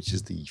Good, which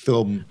is the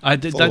film. I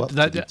did follow-up to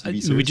the that. TV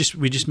We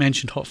series. just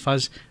mentioned Hot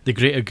Fuzz, The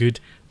Greater Good.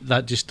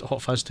 That just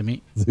Hot Fuzz to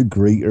me. The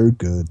greater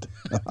good.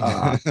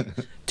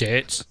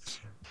 Tits.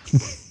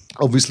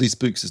 Obviously,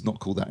 Spooks is not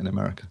called that in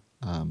America.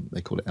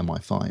 They call it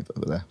MI5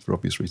 over there for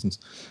obvious reasons.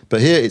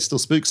 But here it's still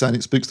Spooks, and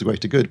it's Spooks: The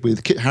Greater Good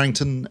with Kit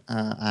Harington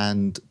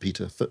and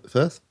Peter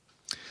Firth.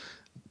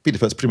 Peter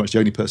Firth's pretty much the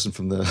only person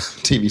from the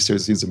TV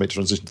series that seems to have made a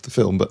transition to the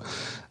film. But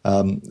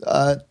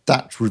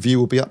that review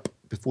will be up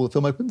before the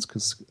film opens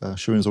because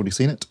Shireen's already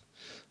seen it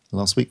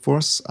last week for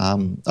us.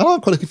 And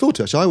I'm quite looking forward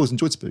to it, actually. I always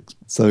enjoyed Spooks.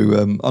 So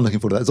I'm looking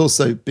forward to that. There's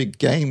also Big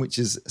Game, which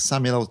is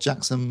Samuel L.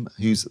 Jackson,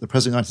 who's the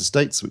President of the United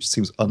States, which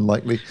seems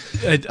unlikely.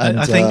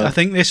 I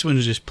think this one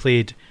was just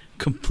played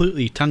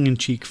completely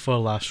tongue-in-cheek for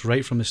laughs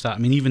right from the start. I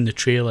mean, even the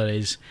trailer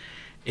is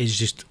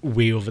just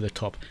way over the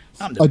top.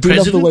 I'm the I do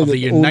love the President way of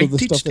the that all of the United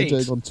stuff they're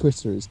States. doing on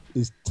Twitter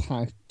is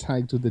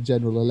tagged with the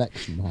general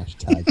election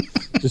hashtag,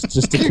 just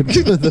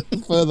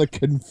to further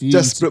confuse.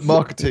 Desperate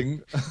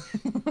marketing.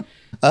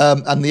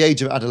 And The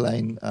Age of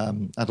Adeline,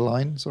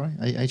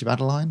 Age of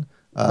Adeline,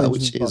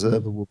 which is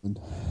a... woman.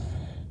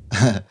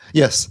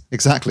 Yes,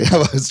 exactly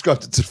how I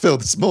described it to Phil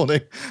this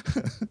morning.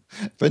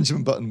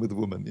 Benjamin Button with a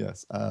woman,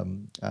 yes.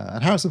 And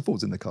Harrison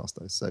Ford's in the cast,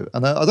 though. So,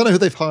 and I don't know who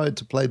they've hired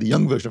to play the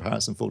young version of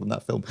Harrison Ford in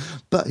that film,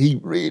 but he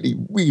really,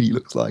 really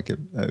looks like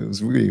him. It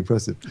was really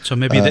impressive. So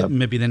maybe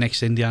the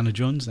next Indiana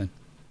Jones then.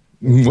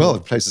 Well,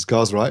 it plays his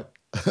cars right.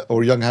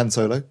 Or a young Han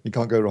Solo. You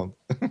can't go wrong.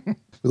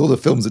 With all the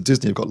films that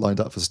Disney have got lined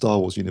up for Star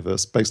Wars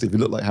universe, basically, if you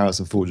look like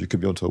Harrison Ford, you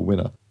could be onto a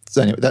winner.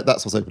 So anyway,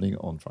 that's what's opening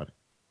on Friday.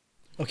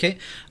 Okay,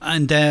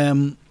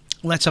 and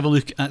let's have a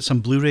look at some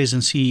Blu-rays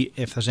and see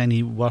if there's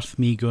any worth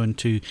me going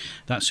to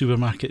that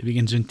supermarket that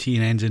begins in T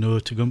and ends in O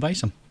to go and buy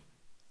some.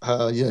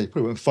 Yeah, you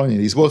probably won't find any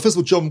of these. Well, first of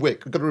all, John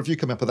Wick. We've got a review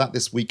coming up of that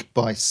this week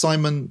by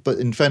Simon, but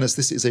in fairness,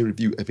 this is a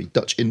review of a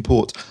Dutch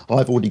import.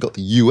 I've already got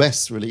the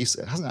US release.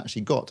 It hasn't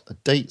actually got a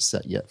date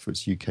set yet for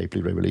its UK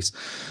Blu-ray release.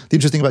 The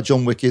interesting thing about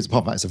John Wick is,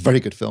 apart from that, it's a very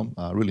good film.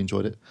 I really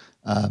enjoyed it.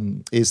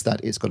 Is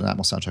that it's got an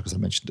Atmos soundtrack, as I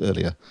mentioned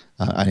earlier,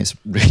 and it's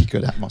really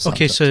good Atmos soundtrack.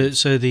 Okay,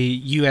 so the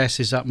US,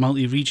 is that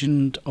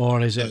multi-regioned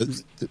or is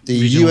it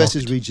the regional US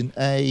locked? is region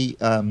A,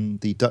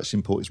 the Dutch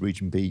import is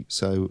region B.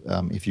 So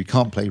if you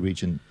can't play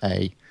region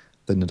A,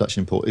 then the Dutch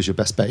import is your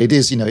best bet. It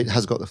is, it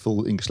has got the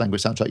full English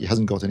language soundtrack. It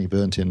hasn't got any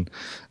burnt-in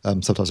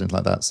subtitles or anything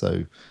like that.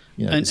 So,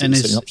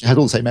 it had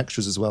all the same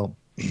extras as well.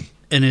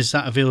 And is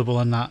that available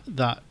on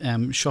that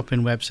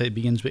shopping website that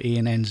begins with A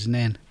and ends in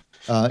N?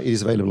 It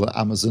is available at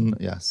Amazon,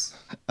 yes,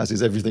 as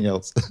is everything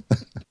else.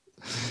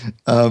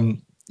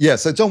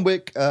 So John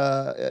Wick,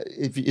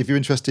 if you're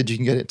interested, you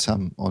can get it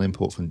on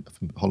import from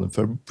Holland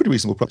for a pretty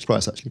reasonable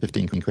price, actually,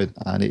 15 quid,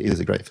 and it is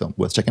a great film,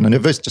 worth checking. And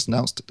they've just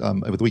announced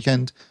over the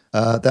weekend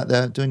that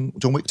they're doing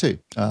John Wick 2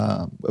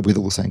 with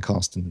all the same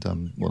cast and,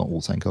 well, not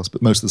all the same cast,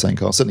 but most of the same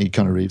cast, certainly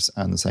Keanu Reeves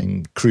and the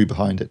same crew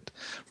behind it,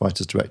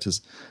 writers,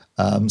 directors.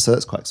 So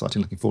that's quite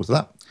exciting, looking forward to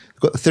that.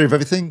 We've got The Theory of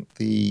Everything,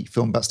 the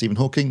film about Stephen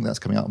Hawking, that's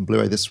coming out on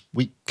Blu-ray this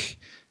week.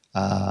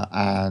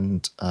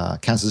 And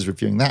Kansas is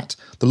reviewing that.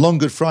 The Long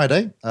Good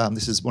Friday.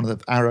 This is one of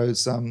the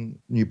Arrow's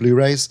new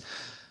Blu-rays.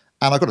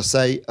 And I've got to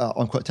say,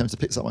 I'm quite tempted to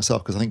pick this up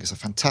myself because I think it's a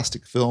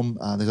fantastic film.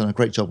 They've done a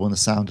great job on the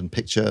sound and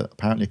picture,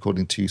 apparently,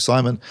 according to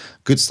Simon.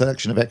 Good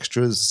selection of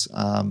extras.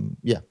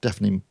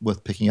 Definitely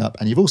worth picking up.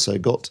 And you've also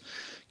got,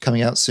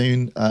 coming out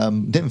soon,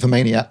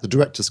 Nymphomaniac, the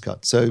director's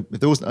cut. So if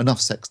there wasn't enough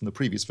sex in the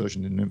previous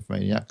version in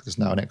Nymphomaniac, there's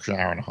now an extra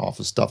hour and a half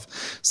of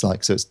stuff. So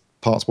it's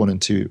parts 1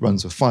 and 2,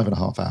 runs for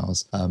 5.5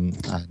 hours.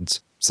 And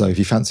so if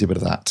you fancy a bit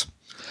of that,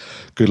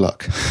 good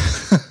luck.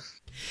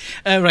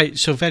 Right,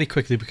 so very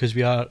quickly, because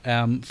we are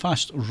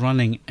fast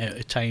running out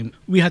of time,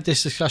 we had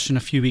this discussion a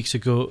few weeks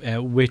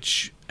ago,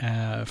 which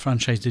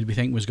franchise did we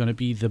think was going to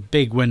be the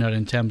big winner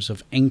in terms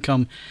of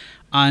income,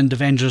 and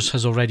Avengers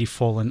has already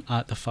fallen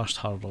at the first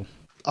hurdle.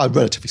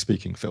 Relatively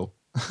speaking, Phil,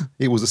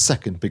 it was the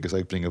second biggest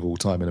opening of all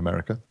time in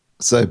America.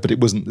 But it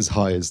wasn't as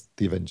high as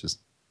The Avengers.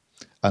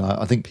 And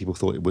I think people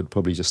thought it would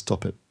probably just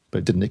stop it, but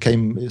it didn't.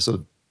 It sort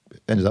of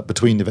ended up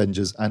between The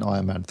Avengers and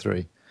Iron Man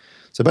 3.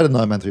 So better than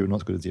Iron Man 3, but not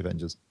as good as The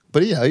Avengers.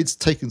 But yeah, it's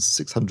taken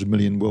 600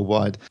 million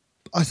worldwide.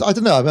 I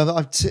don't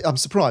know. I'm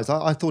surprised.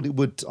 I thought it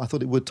would. I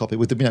thought it would top it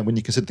with the, when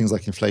you consider things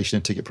like inflation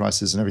and ticket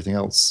prices and everything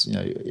else,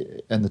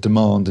 and the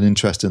demand and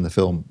interest in the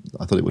film.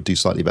 I thought it would do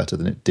slightly better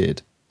than it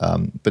did.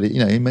 But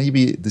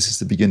maybe this is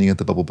the beginning of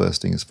the bubble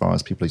bursting, as far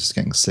as people are just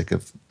getting sick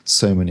of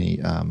so many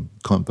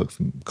comic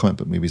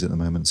book movies at the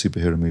moment,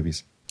 superhero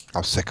movies. I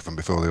was sick of them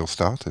before they all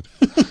started.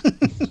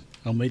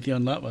 I'm with you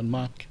on that one,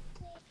 Mark.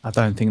 I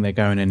don't think they're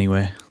going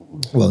anywhere.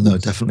 Well, no,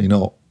 definitely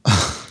not.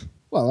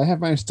 Well, they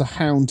have managed to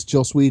hound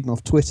Joss Whedon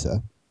off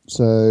Twitter,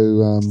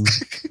 so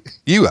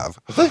You have?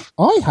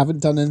 I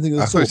haven't done anything of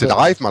the I thought you sort. said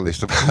I've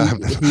managed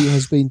to. He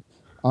has been,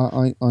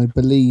 I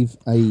believe,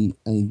 a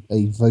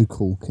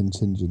vocal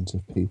contingent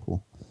of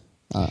people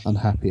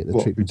unhappy at the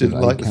What, treatment who didn't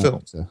of like the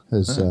film?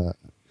 has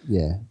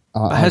Yeah.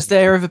 But has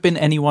there ever been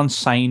anyone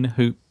sane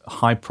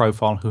high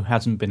profile who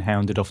hasn't been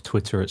hounded off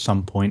Twitter at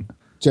some point?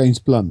 James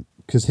Blunt,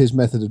 because his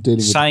method of dealing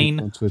with Sane.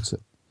 people on Twitter.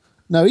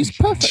 No, he's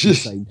perfectly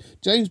sane.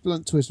 James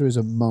Blunt Twitter is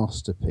a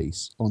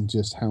masterpiece on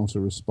just how to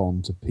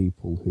respond to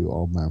people who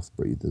are mouth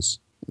breathers.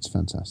 It's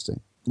fantastic.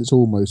 It's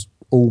almost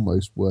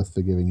worth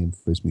forgiving him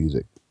for his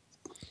music.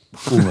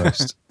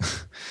 Almost.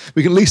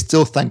 We can at least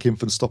still thank him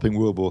for stopping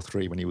World War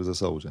III when he was a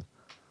soldier.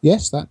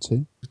 Yes, that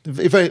too.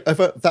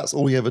 If that's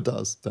all he ever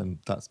does, then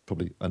that's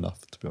probably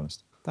enough, to be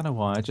honest. Don't know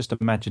why. I just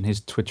imagine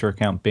his Twitter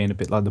account being a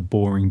bit like the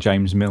boring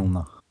James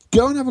Milner.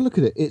 Go and have a look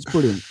at it. It's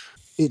brilliant.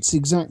 It's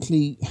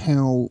exactly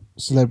how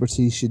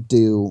celebrities should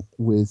deal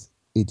with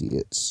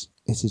idiots.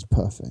 It is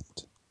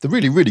perfect. The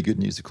really, really good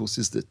news, of course,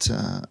 is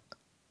that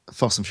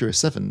Fast and Furious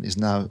 7 is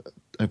now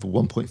over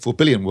 1.4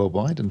 billion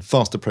worldwide and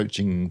fast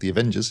approaching the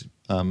Avengers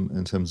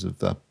in terms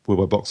of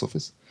worldwide box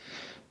office.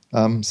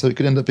 So it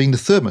could end up being the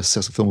third most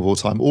successful film of all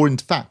time, or in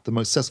fact, the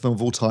most successful film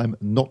of all time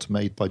not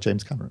made by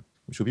James Cameron,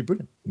 which would be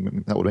brilliant.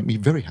 That would make me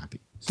very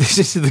happy. This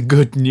is the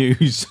good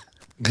news.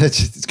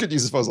 It's good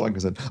news as far as I'm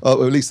concerned.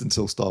 Or at least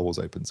until Star Wars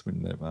opens,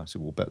 when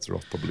actually all bets are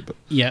off, probably. But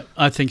Yeah,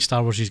 I think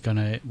Star Wars is going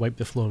to wipe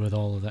the floor with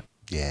all of it.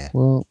 Yeah.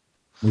 Well,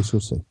 we shall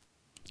see.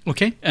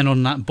 Okay, and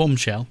on that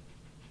bombshell,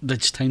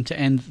 it's time to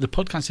end the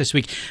podcast this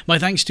week. My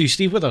thanks to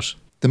Steve Withers,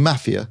 the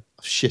Mafia,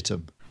 shit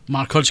 'em.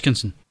 Mark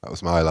Hodgkinson, That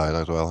was my line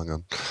as well. Hang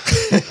on.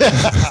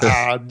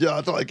 Yeah,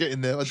 I thought I'd get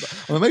in there.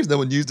 I'm amazed no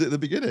one used it at the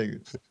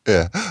beginning.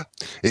 Yeah.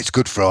 It's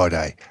Good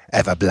Friday.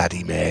 Have a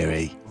Bloody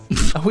Mary.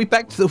 Are we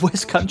back to the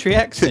West Country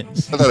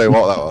accents? I don't know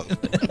what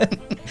that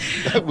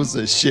was. That was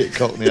a shit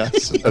Cockney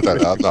accent. I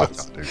don't know. I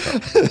can't do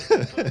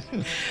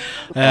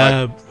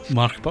that.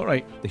 Mark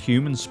Botwright, The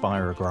Human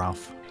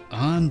Spirograph.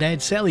 and Ed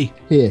Selly.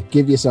 Here,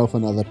 give yourself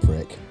another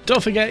prick.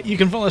 Don't forget, you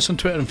can follow us on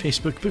Twitter and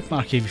Facebook,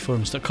 bookmark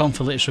avforums.com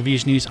for latest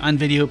reviews, news and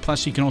video.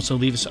 Plus, you can also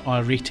leave us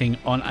a rating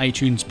on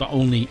iTunes, but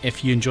only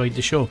if you enjoyed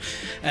the show.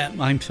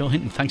 I'm Phil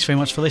Hinton. Thanks very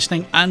much for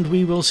listening, and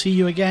we will see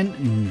you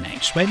again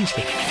next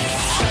Wednesday.